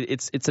 So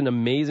it's an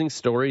amazing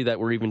story that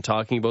we're even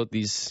talking about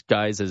these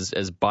guys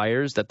as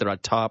buyers, that they're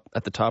at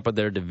the top of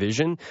their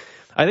division.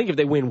 I think if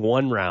they win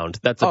 1 round,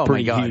 that's a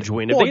pretty huge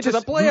win. If they get to the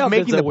playoffs,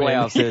 making the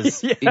playoffs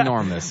is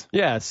enormous.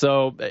 Yeah,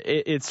 so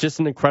it's just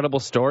an incredible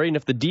story. And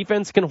if the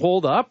defense can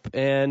hold up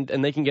and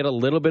they can get a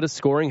little bit of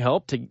scoring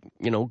help to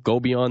go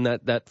beyond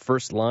that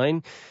first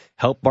line,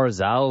 help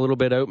Barzal a little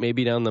bit out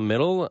maybe down the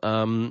middle,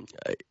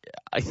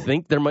 I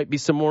think there might be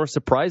some more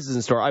surprises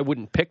in store. I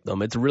wouldn't pick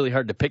them. It's really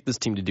hard to pick this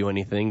team to do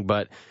anything,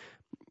 but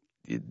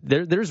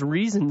there's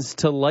reasons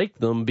to like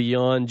them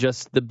beyond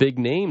just the big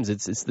names.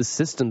 It's the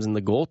systems and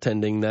the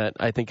goaltending that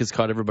I think has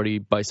caught everybody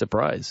by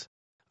surprise.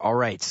 All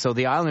right, so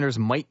the Islanders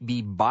might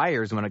be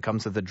buyers when it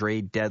comes to the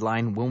trade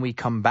deadline. When we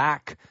come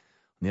back,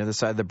 On the other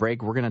side of the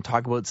break, we're going to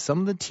talk about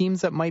some of the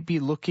teams that might be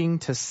looking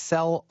to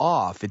sell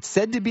off. It's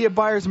said to be a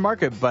buyer's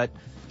market, but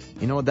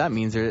you know what that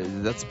means?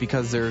 That's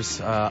because there's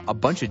a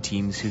bunch of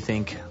teams who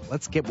think,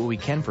 let's get what we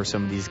can for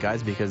some of these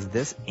guys because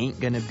this ain't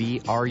going to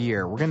be our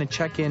year. We're going to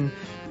check in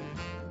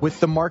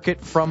with the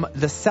market from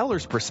the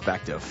seller's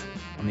perspective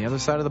on the other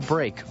side of the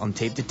break on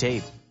Tape to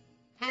Tape.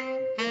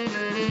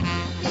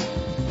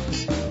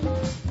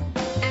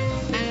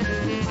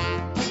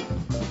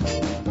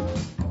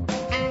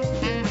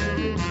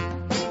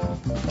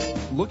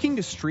 Looking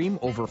to stream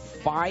over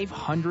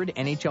 500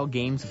 NHL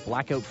games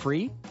blackout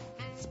free?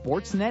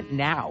 Sportsnet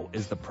Now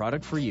is the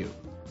product for you.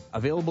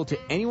 Available to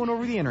anyone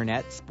over the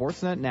internet,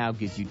 Sportsnet Now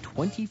gives you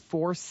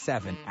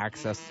 24/7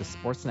 access to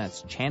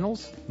Sportsnet's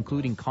channels,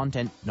 including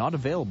content not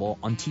available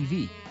on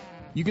TV.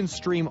 You can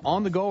stream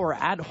on the go or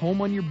at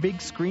home on your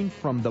big screen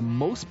from the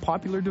most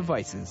popular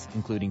devices,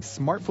 including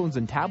smartphones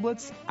and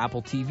tablets,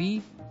 Apple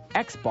TV,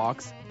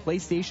 Xbox,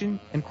 PlayStation,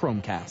 and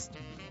Chromecast.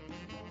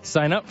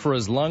 Sign up for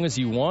as long as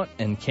you want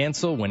and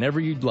cancel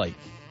whenever you'd like.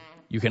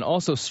 You can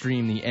also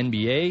stream the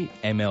NBA,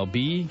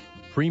 MLB,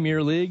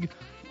 Premier League,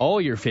 all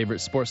your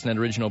favorite Sportsnet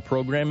original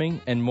programming,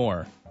 and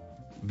more.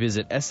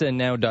 Visit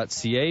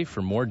snnow.ca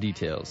for more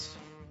details.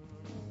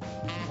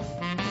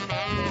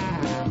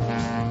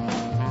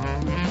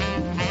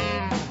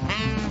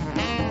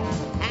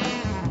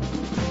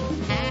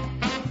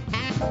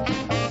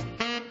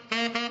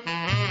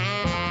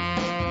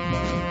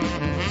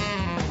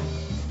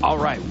 All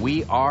right,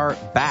 we are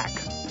back.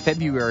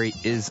 February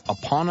is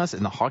upon us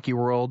in the hockey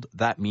world.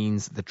 That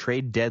means the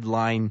trade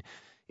deadline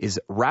is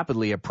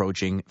rapidly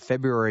approaching.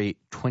 February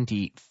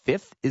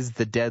 25th is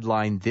the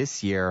deadline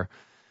this year.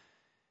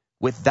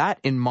 With that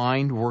in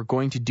mind, we're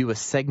going to do a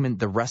segment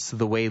the rest of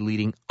the way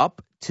leading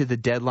up to the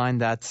deadline.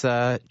 That's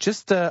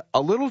just a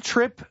little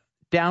trip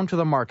down to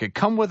the market.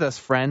 Come with us,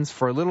 friends,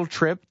 for a little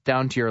trip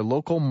down to your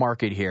local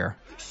market here.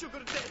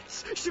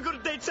 Sugar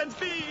dates and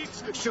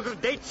figs, sugar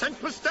dates and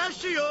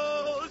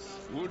pistachios.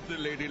 Would the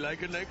lady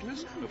like a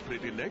necklace? A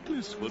pretty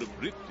necklace for a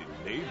pretty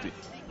lady.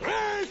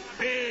 Fresh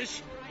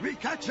fish, we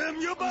catch 'em,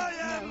 you buy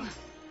 'em.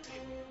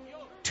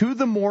 Two of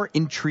the more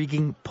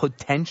intriguing,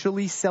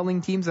 potentially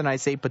selling teams, and I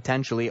say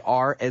potentially,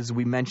 are, as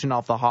we mentioned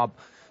off the hop,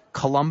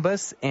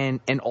 Columbus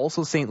and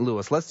also St.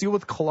 Louis. Let's deal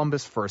with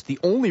Columbus first. The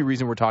only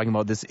reason we're talking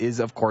about this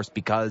is, of course,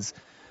 because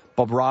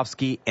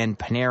Bobrovsky and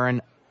Panarin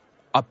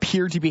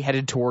appear to be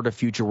headed toward a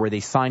future where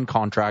they sign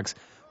contracts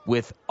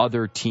with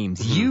other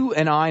teams. Mm-hmm. You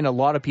and I and a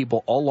lot of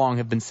people all along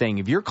have been saying,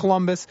 if you're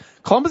Columbus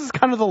is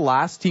kind of the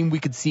last team we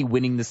could see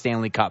winning the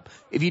Stanley Cup.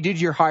 If you did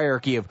your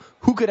hierarchy of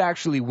who could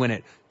actually win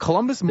it,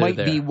 Columbus might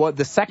be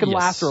the second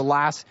last or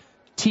last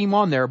team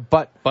on there,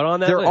 but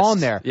on that they're list. on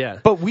there. Yeah.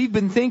 But we've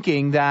been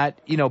thinking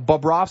that,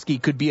 Bobrovsky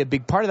could be a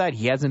big part of that.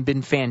 He hasn't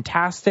been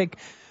fantastic.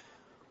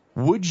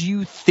 Would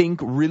you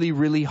think really,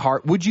 really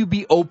hard? Would you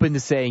be open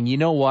to saying, you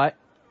know what?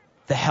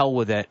 The hell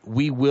with it.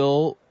 We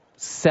will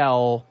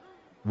sell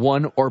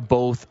one or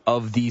both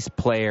of these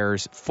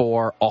players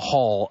for a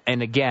haul.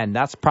 And again,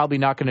 that's probably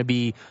not going to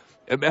be,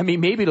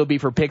 maybe it'll be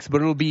for picks,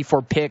 but it'll be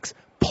for picks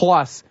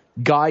plus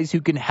guys who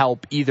can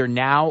help either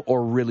now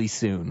or really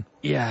soon.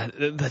 Yeah,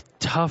 the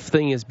tough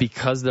thing is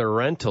because they're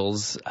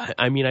rentals,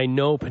 I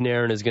know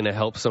Panarin is going to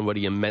help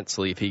somebody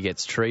immensely if he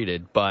gets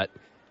traded, but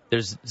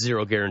there's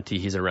zero guarantee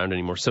he's around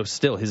anymore. So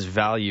still, his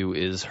value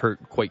is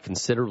hurt quite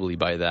considerably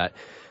by that.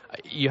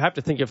 You have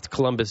to think if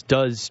Columbus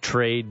does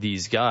trade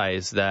these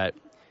guys that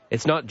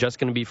it's not just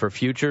going to be for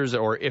futures,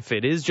 or if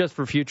it is just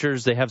for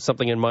futures, they have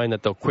something in mind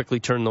that they'll quickly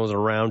turn those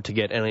around to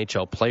get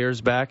NHL players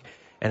back.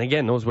 And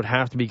again, those would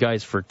have to be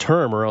guys for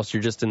term, or else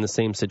you're just in the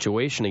same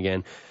situation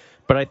again.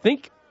 But I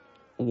think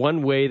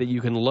one way that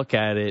you can look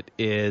at it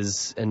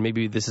is, and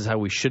maybe this is how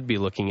we should be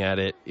looking at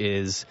it,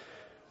 is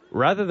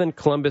rather than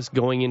Columbus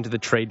going into the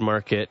trade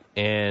market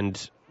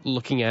and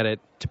looking at it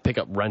to pick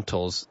up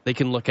rentals, they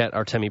can look at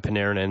Artemi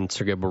Panarin and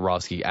Sergei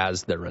Bobrovsky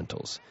as their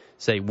rentals.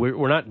 Say,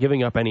 we're not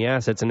giving up any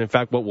assets, and in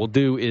fact, what we'll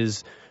do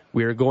is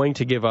we're going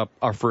to give up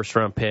our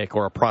first-round pick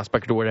or a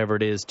prospect or whatever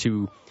it is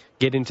to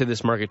get into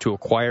this market to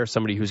acquire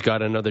somebody who's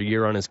got another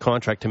year on his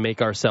contract to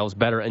make ourselves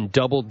better and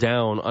double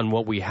down on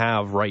what we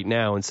have right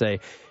now and say,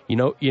 you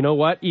know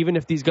what? Even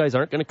if these guys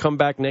aren't going to come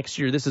back next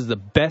year, this is the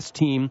best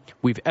team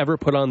we've ever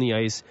put on the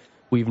ice.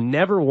 We've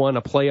never won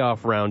a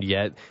playoff round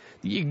yet.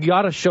 You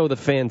got to show the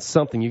fans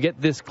something. You get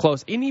this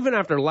close. And even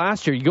after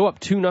last year, you go up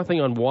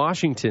 2-0 on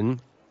Washington,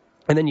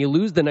 and then you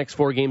lose the next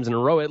 4 games in a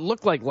row. It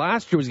looked like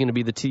last year was going to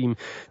be the team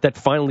that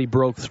finally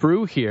broke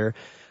through here.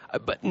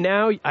 But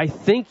now I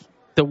think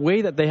the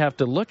way that they have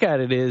to look at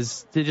it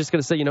is they're just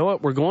going to say, you know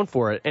what, we're going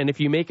for it. And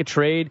if you make a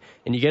trade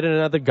and you get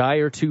another guy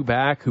or two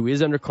back who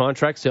is under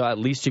contract, so at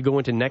least you go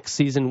into next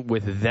season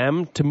with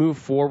them to move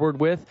forward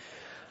with.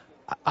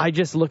 I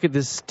just look at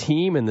this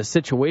team and the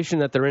situation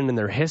that they're in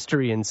their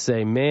history and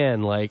say,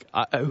 man,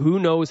 who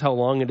knows how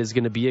long it is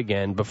going to be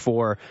again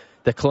before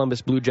the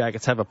Columbus Blue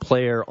Jackets have a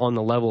player on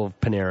the level of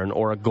Panarin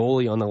or a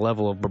goalie on the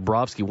level of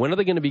Bobrovsky. When are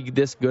they going to be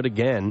this good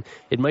again?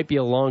 It might be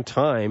a long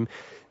time.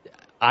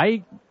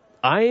 I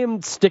I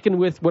am sticking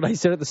with what I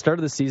said at the start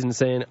of the season,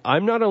 saying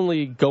I'm not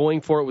only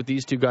going for it with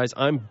these two guys,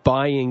 I'm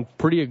buying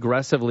pretty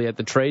aggressively at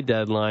the trade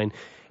deadline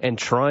and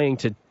trying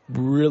to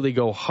really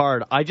go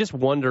hard. I just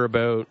wonder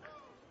about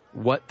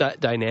what that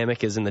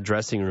dynamic is in the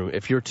dressing room.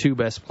 If your two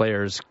best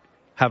players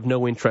have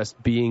no interest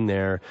being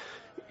there,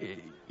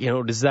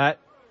 does that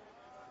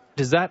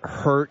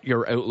hurt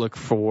your outlook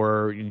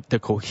for the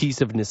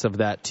cohesiveness of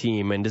that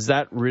team? And does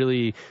that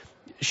really,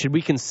 should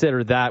we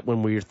consider that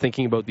when we're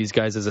thinking about these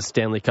guys as a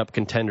Stanley Cup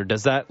contender?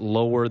 Does that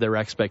lower their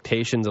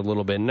expectations a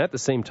little bit? And at the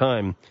same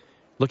time,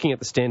 looking at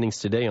the standings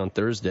today on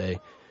Thursday,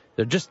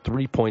 they're just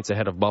 3 points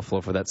ahead of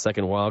Buffalo for that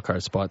second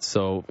wildcard spot.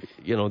 So,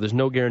 there's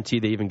no guarantee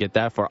they even get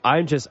that far.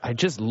 I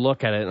just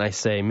look at it and I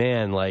say,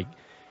 man,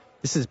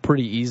 this is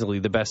pretty easily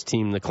the best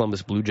team the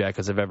Columbus Blue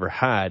Jackets have ever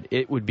had.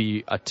 It would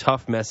be a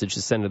tough message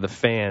to send to the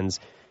fans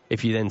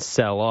if you then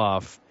sell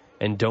off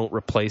and don't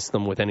replace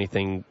them with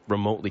anything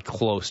remotely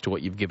close to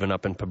what you've given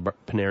up in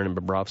Panarin and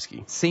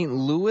Bobrovsky. St.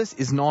 Louis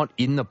is not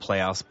in the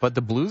playoffs, but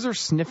the Blues are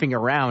sniffing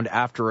around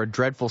after a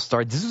dreadful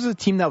start. This was a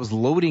team that was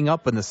loading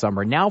up in the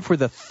summer. Now for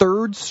the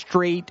third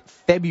straight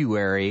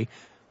February,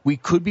 we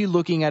could be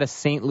looking at a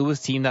St. Louis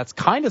team that's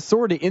kind of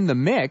sort of in the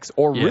mix,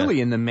 or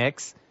really in the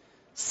mix,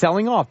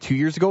 selling off. 2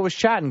 years ago was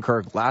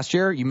Shattenkirk. Last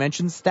year, you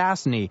mentioned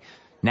Stastny.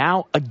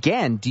 Now,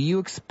 again, do you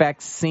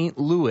expect St.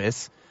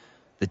 Louis,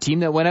 the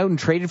team that went out and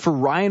traded for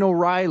Ryan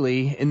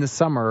O'Reilly in the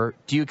summer,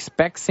 do you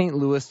expect St.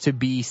 Louis to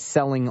be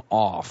selling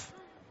off?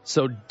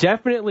 So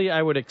definitely I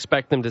would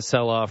expect them to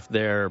sell off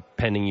their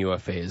pending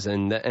UFAs,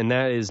 and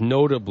that is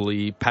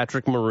notably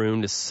Patrick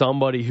Maroon, to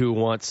somebody who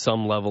wants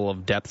some level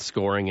of depth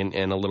scoring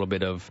and a little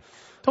bit of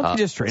Don't you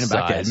just trade him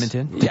back to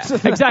Edmonton? Yeah,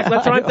 exactly.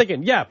 That's what I'm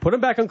thinking. Yeah, put him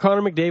back on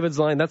Connor McDavid's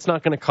line. That's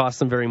not going to cost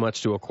them very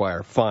much to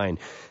acquire. Fine.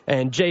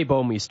 And Jay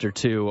Bouwmeester,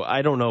 too.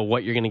 I don't know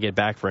what you're going to get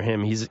back for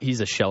him.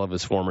 He's a shell of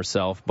his former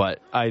self,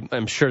 but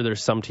I'm sure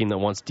there's some team that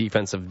wants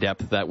defensive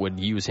depth that would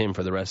use him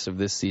for the rest of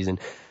this season.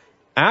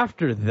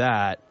 After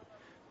that,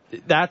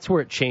 that's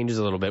where it changes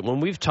a little bit. When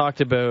we've talked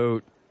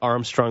about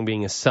Armstrong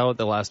being a sell at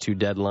the last two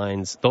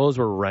deadlines, those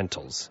were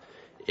rentals.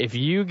 If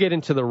you get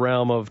into the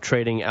realm of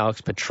trading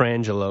Alex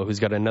Pietrangelo, who's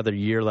got another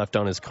year left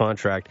on his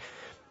contract,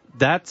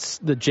 that's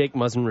the Jake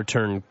Muzzin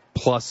return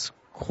plus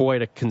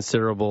quite a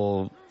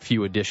considerable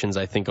few additions,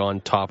 I think, on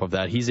top of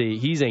that. He's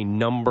a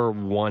number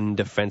one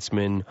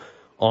defenseman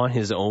on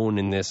his own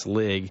in this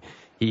league.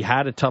 He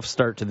had a tough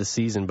start to the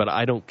season, but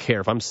I don't care.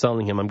 If I'm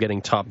selling him, I'm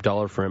getting top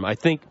dollar for him. I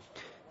think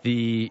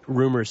the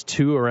rumors,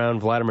 too, around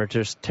Vladimir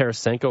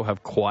Tarasenko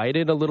have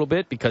quieted a little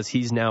bit because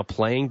he's now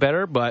playing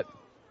better, but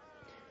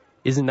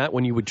isn't that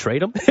when you would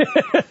trade him?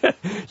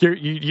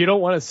 You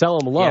don't want to sell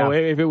him low. Yeah.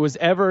 If it was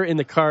ever in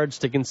the cards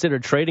to consider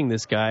trading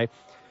this guy,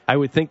 I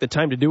would think the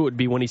time to do it would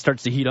be when he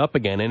starts to heat up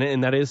again,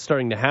 and that is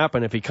starting to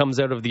happen. If he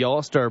comes out of the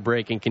All-Star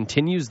break and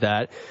continues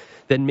that,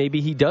 then maybe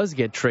he does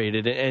get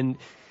traded. And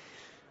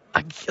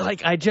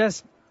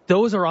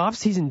those are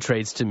off-season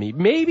trades to me.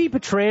 Maybe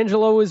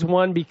Pietrangelo is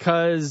one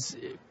because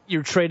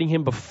you're trading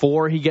him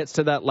before he gets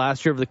to that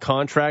last year of the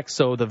contract,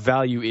 so the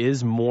value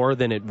is more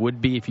than it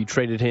would be if you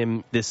traded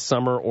him this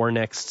summer or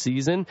next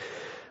season.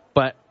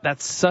 But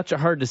that's such a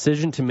hard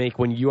decision to make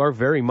when you are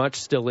very much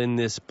still in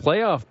this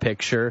playoff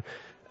picture.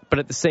 But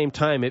at the same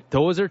time,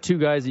 those are two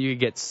guys that you could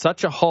get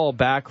such a haul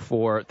back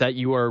for that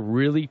you are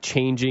really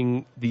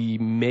changing the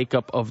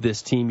makeup of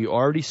this team. You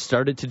already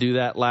started to do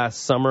that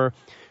last summer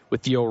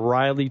with the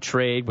O'Reilly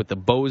trade, with the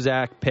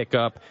Bozak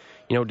pickup.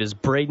 Does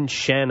Braden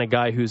Shen, a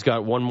guy who's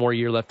got one more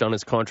year left on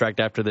his contract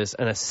after this,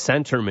 and a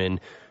centerman,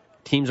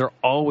 teams are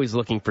always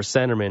looking for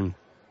centermen.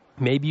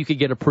 Maybe you could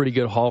get a pretty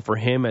good haul for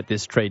him at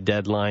this trade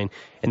deadline,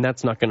 and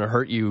that's not going to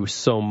hurt you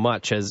so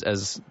much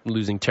as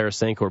losing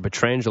Tarasenko or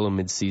Pietrangelo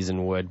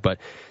midseason would. But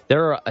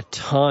there are a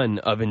ton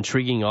of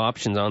intriguing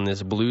options on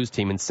this Blues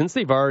team, and since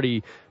they've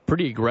already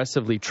pretty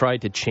aggressively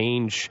tried to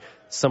change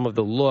some of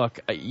the look,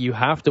 you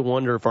have to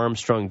wonder if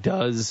Armstrong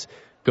does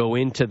go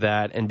into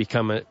that and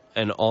become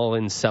an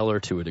all-in seller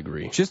to a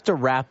degree. Just to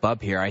wrap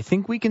up here, I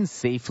think we can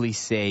safely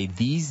say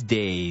these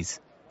days,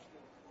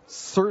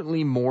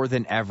 certainly more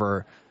than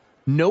ever,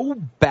 no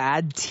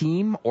bad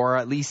team, or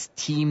at least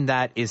team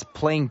that is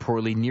playing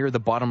poorly near the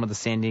bottom of the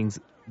standings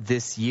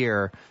this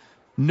year,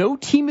 no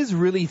team is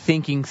really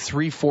thinking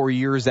 3-4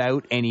 years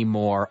out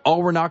anymore. Oh,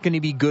 we're not going to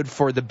be good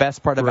for the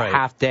best part of a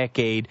half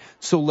decade,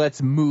 so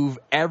let's move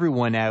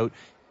everyone out.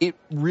 It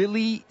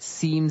really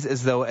seems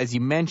as though, as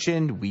you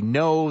mentioned, we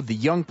know the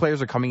young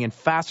players are coming in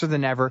faster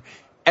than ever.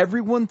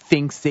 Everyone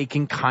thinks they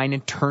can kind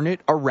of turn it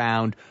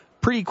around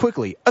pretty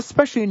quickly,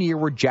 especially in a year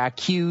where Jack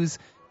Hughes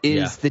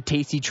is the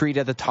tasty treat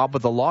at the top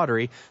of the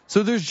lottery.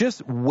 So there's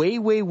just way,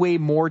 way, way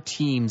more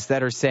teams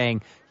that are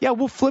saying, yeah,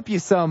 we'll flip you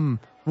some,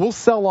 we'll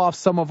sell off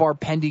some of our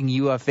pending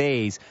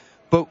UFAs,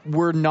 but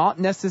we're not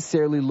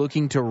necessarily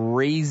looking to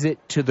raise it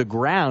to the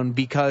ground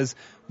because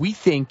we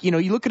think, you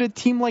look at a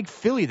team like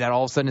Philly that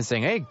all of a sudden is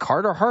saying, hey,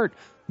 Carter Hart,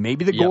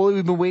 maybe the goalie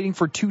we've been waiting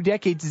for 2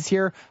 decades is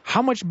here.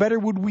 How much better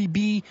would we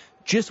be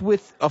just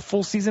with a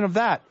full season of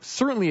that?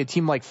 Certainly a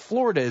team like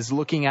Florida is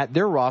looking at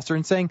their roster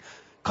and saying,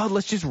 God,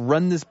 let's just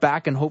run this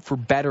back and hope for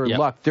better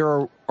luck.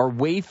 There are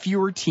way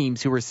fewer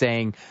teams who are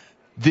saying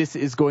this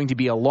is going to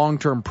be a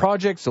long-term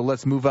project, so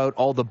let's move out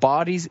all the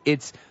bodies.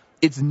 It's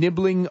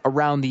nibbling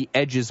around the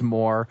edges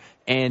more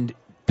and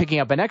picking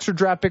up an extra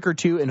draft pick or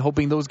two and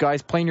hoping those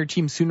guys play in your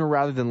team sooner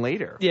rather than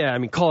later. Yeah, I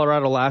mean,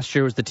 Colorado last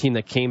year was the team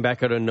that came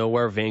back out of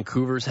nowhere.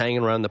 Vancouver's hanging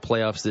around the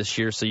playoffs this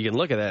year, so you can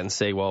look at that and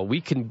say, well, we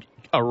can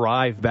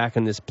arrive back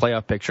in this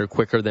playoff picture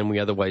quicker than we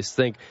otherwise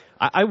think.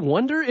 I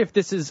wonder if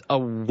this is a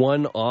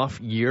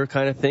one-off year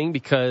kind of thing,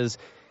 because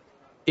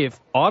if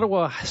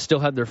Ottawa still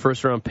had their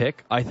first-round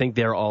pick, I think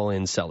they're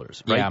all-in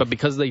sellers, right? Yeah. But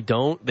because they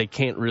don't, they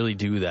can't really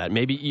do that.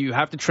 Maybe you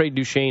have to trade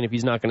Duchesne if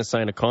he's not going to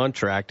sign a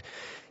contract.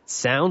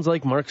 Sounds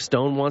like Mark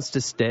Stone wants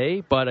to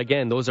stay, but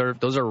again, those are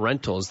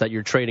rentals that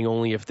you're trading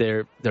only if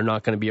they're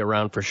not going to be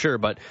around for sure.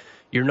 But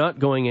you're not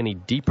going any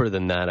deeper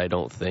than that, I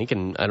don't think,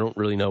 and I don't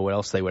really know what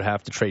else they would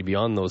have to trade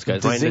beyond those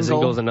guys. Ryan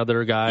Dzingle's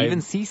another guy.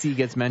 Even Ceci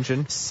gets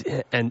mentioned.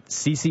 And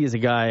Ceci is a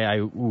guy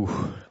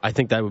I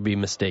think that would be a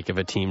mistake if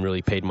a team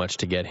really paid much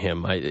to get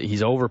him.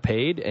 He's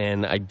overpaid,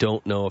 and I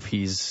don't know if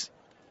he's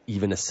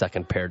even a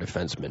second pair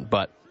defenseman.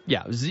 But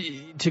yeah,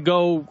 to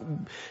go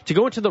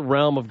into the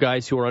realm of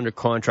guys who are under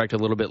contract a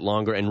little bit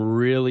longer and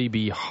really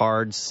be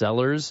hard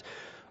sellers,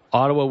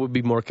 Ottawa would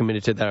be more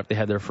committed to that if they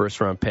had their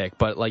first-round pick.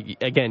 But,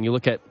 again, you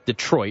look at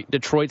Detroit.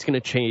 Detroit's going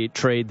to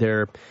trade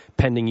their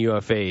pending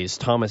UFAs.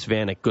 Thomas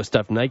Vanek,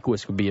 Gustav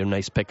Nyquist would be a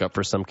nice pickup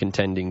for some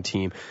contending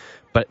team.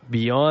 But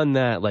beyond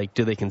that,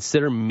 do they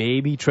consider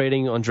maybe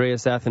trading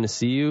Andreas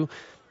Athanasiou?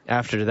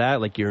 After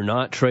that, you're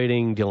not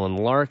trading Dylan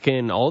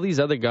Larkin. All these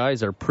other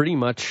guys are pretty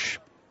much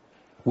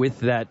with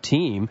that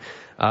team.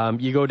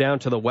 You go down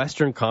to the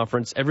Western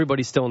Conference,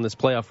 everybody's still in this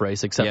playoff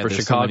race except for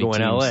Chicago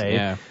and LA.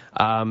 Yeah.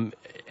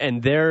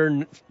 And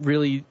they're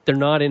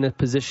not in a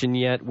position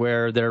yet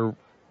where they're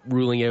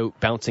ruling out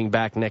bouncing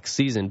back next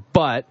season.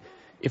 But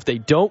if they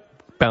don't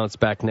bounce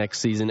back next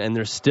season and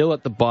they're still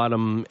at the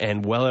bottom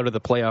and well out of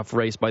the playoff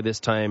race by this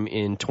time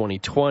in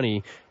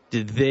 2020,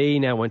 did they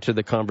now enter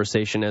the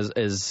conversation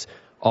as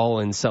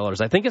all-in sellers?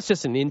 I think it's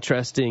just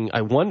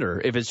I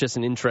wonder if it's just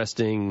an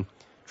interesting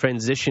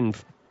transition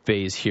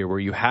phase here where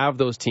you have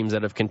those teams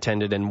that have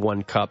contended and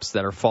won cups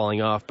that are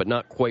falling off but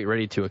not quite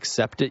ready to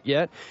accept it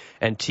yet,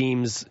 and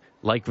teams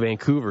like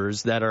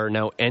Vancouver's that are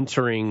now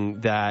entering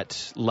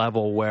that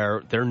level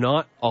where they're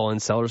not all-in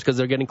sellers because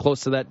they're getting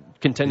close to that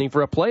contending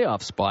for a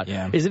playoff spot.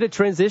 Yeah. Is it a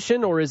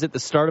transition, or is it the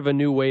start of a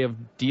new way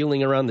of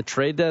dealing around the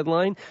trade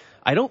deadline?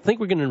 I don't think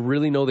we're going to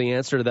really know the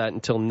answer to that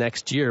until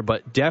next year,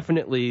 but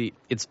definitely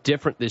it's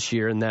different this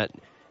year in that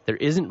there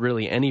isn't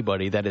really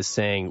anybody that is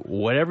saying,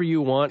 whatever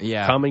you want,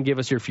 come and give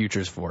us your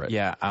futures for it.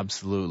 Yeah,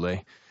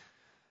 absolutely.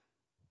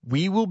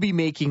 We will be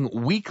making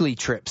weekly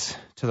trips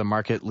to the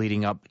market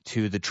leading up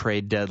to the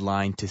trade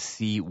deadline to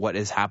see what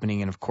is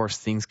happening. And, of course,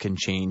 things can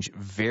change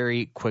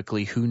very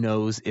quickly. Who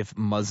knows if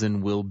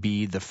Muzzin will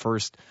be the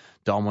first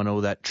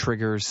domino that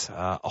triggers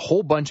a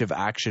whole bunch of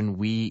action.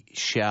 We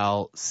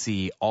shall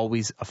see.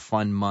 Always a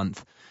fun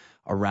month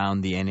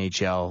around the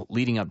NHL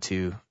leading up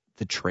to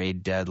the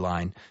trade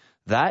deadline.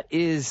 That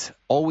is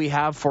all we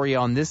have for you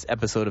on this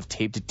episode of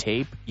Tape to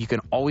Tape. You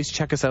can always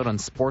check us out on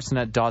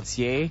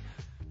sportsnet.ca.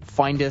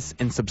 Find us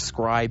and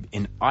subscribe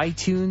in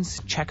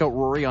iTunes. Check out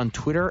Rory on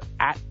Twitter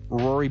at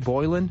Rory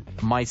Boylan,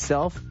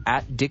 myself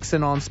at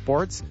Dixon on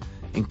Sports,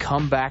 and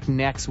come back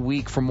next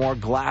week for more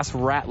glass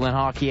rattling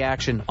hockey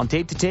action on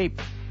Tape to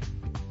Tape.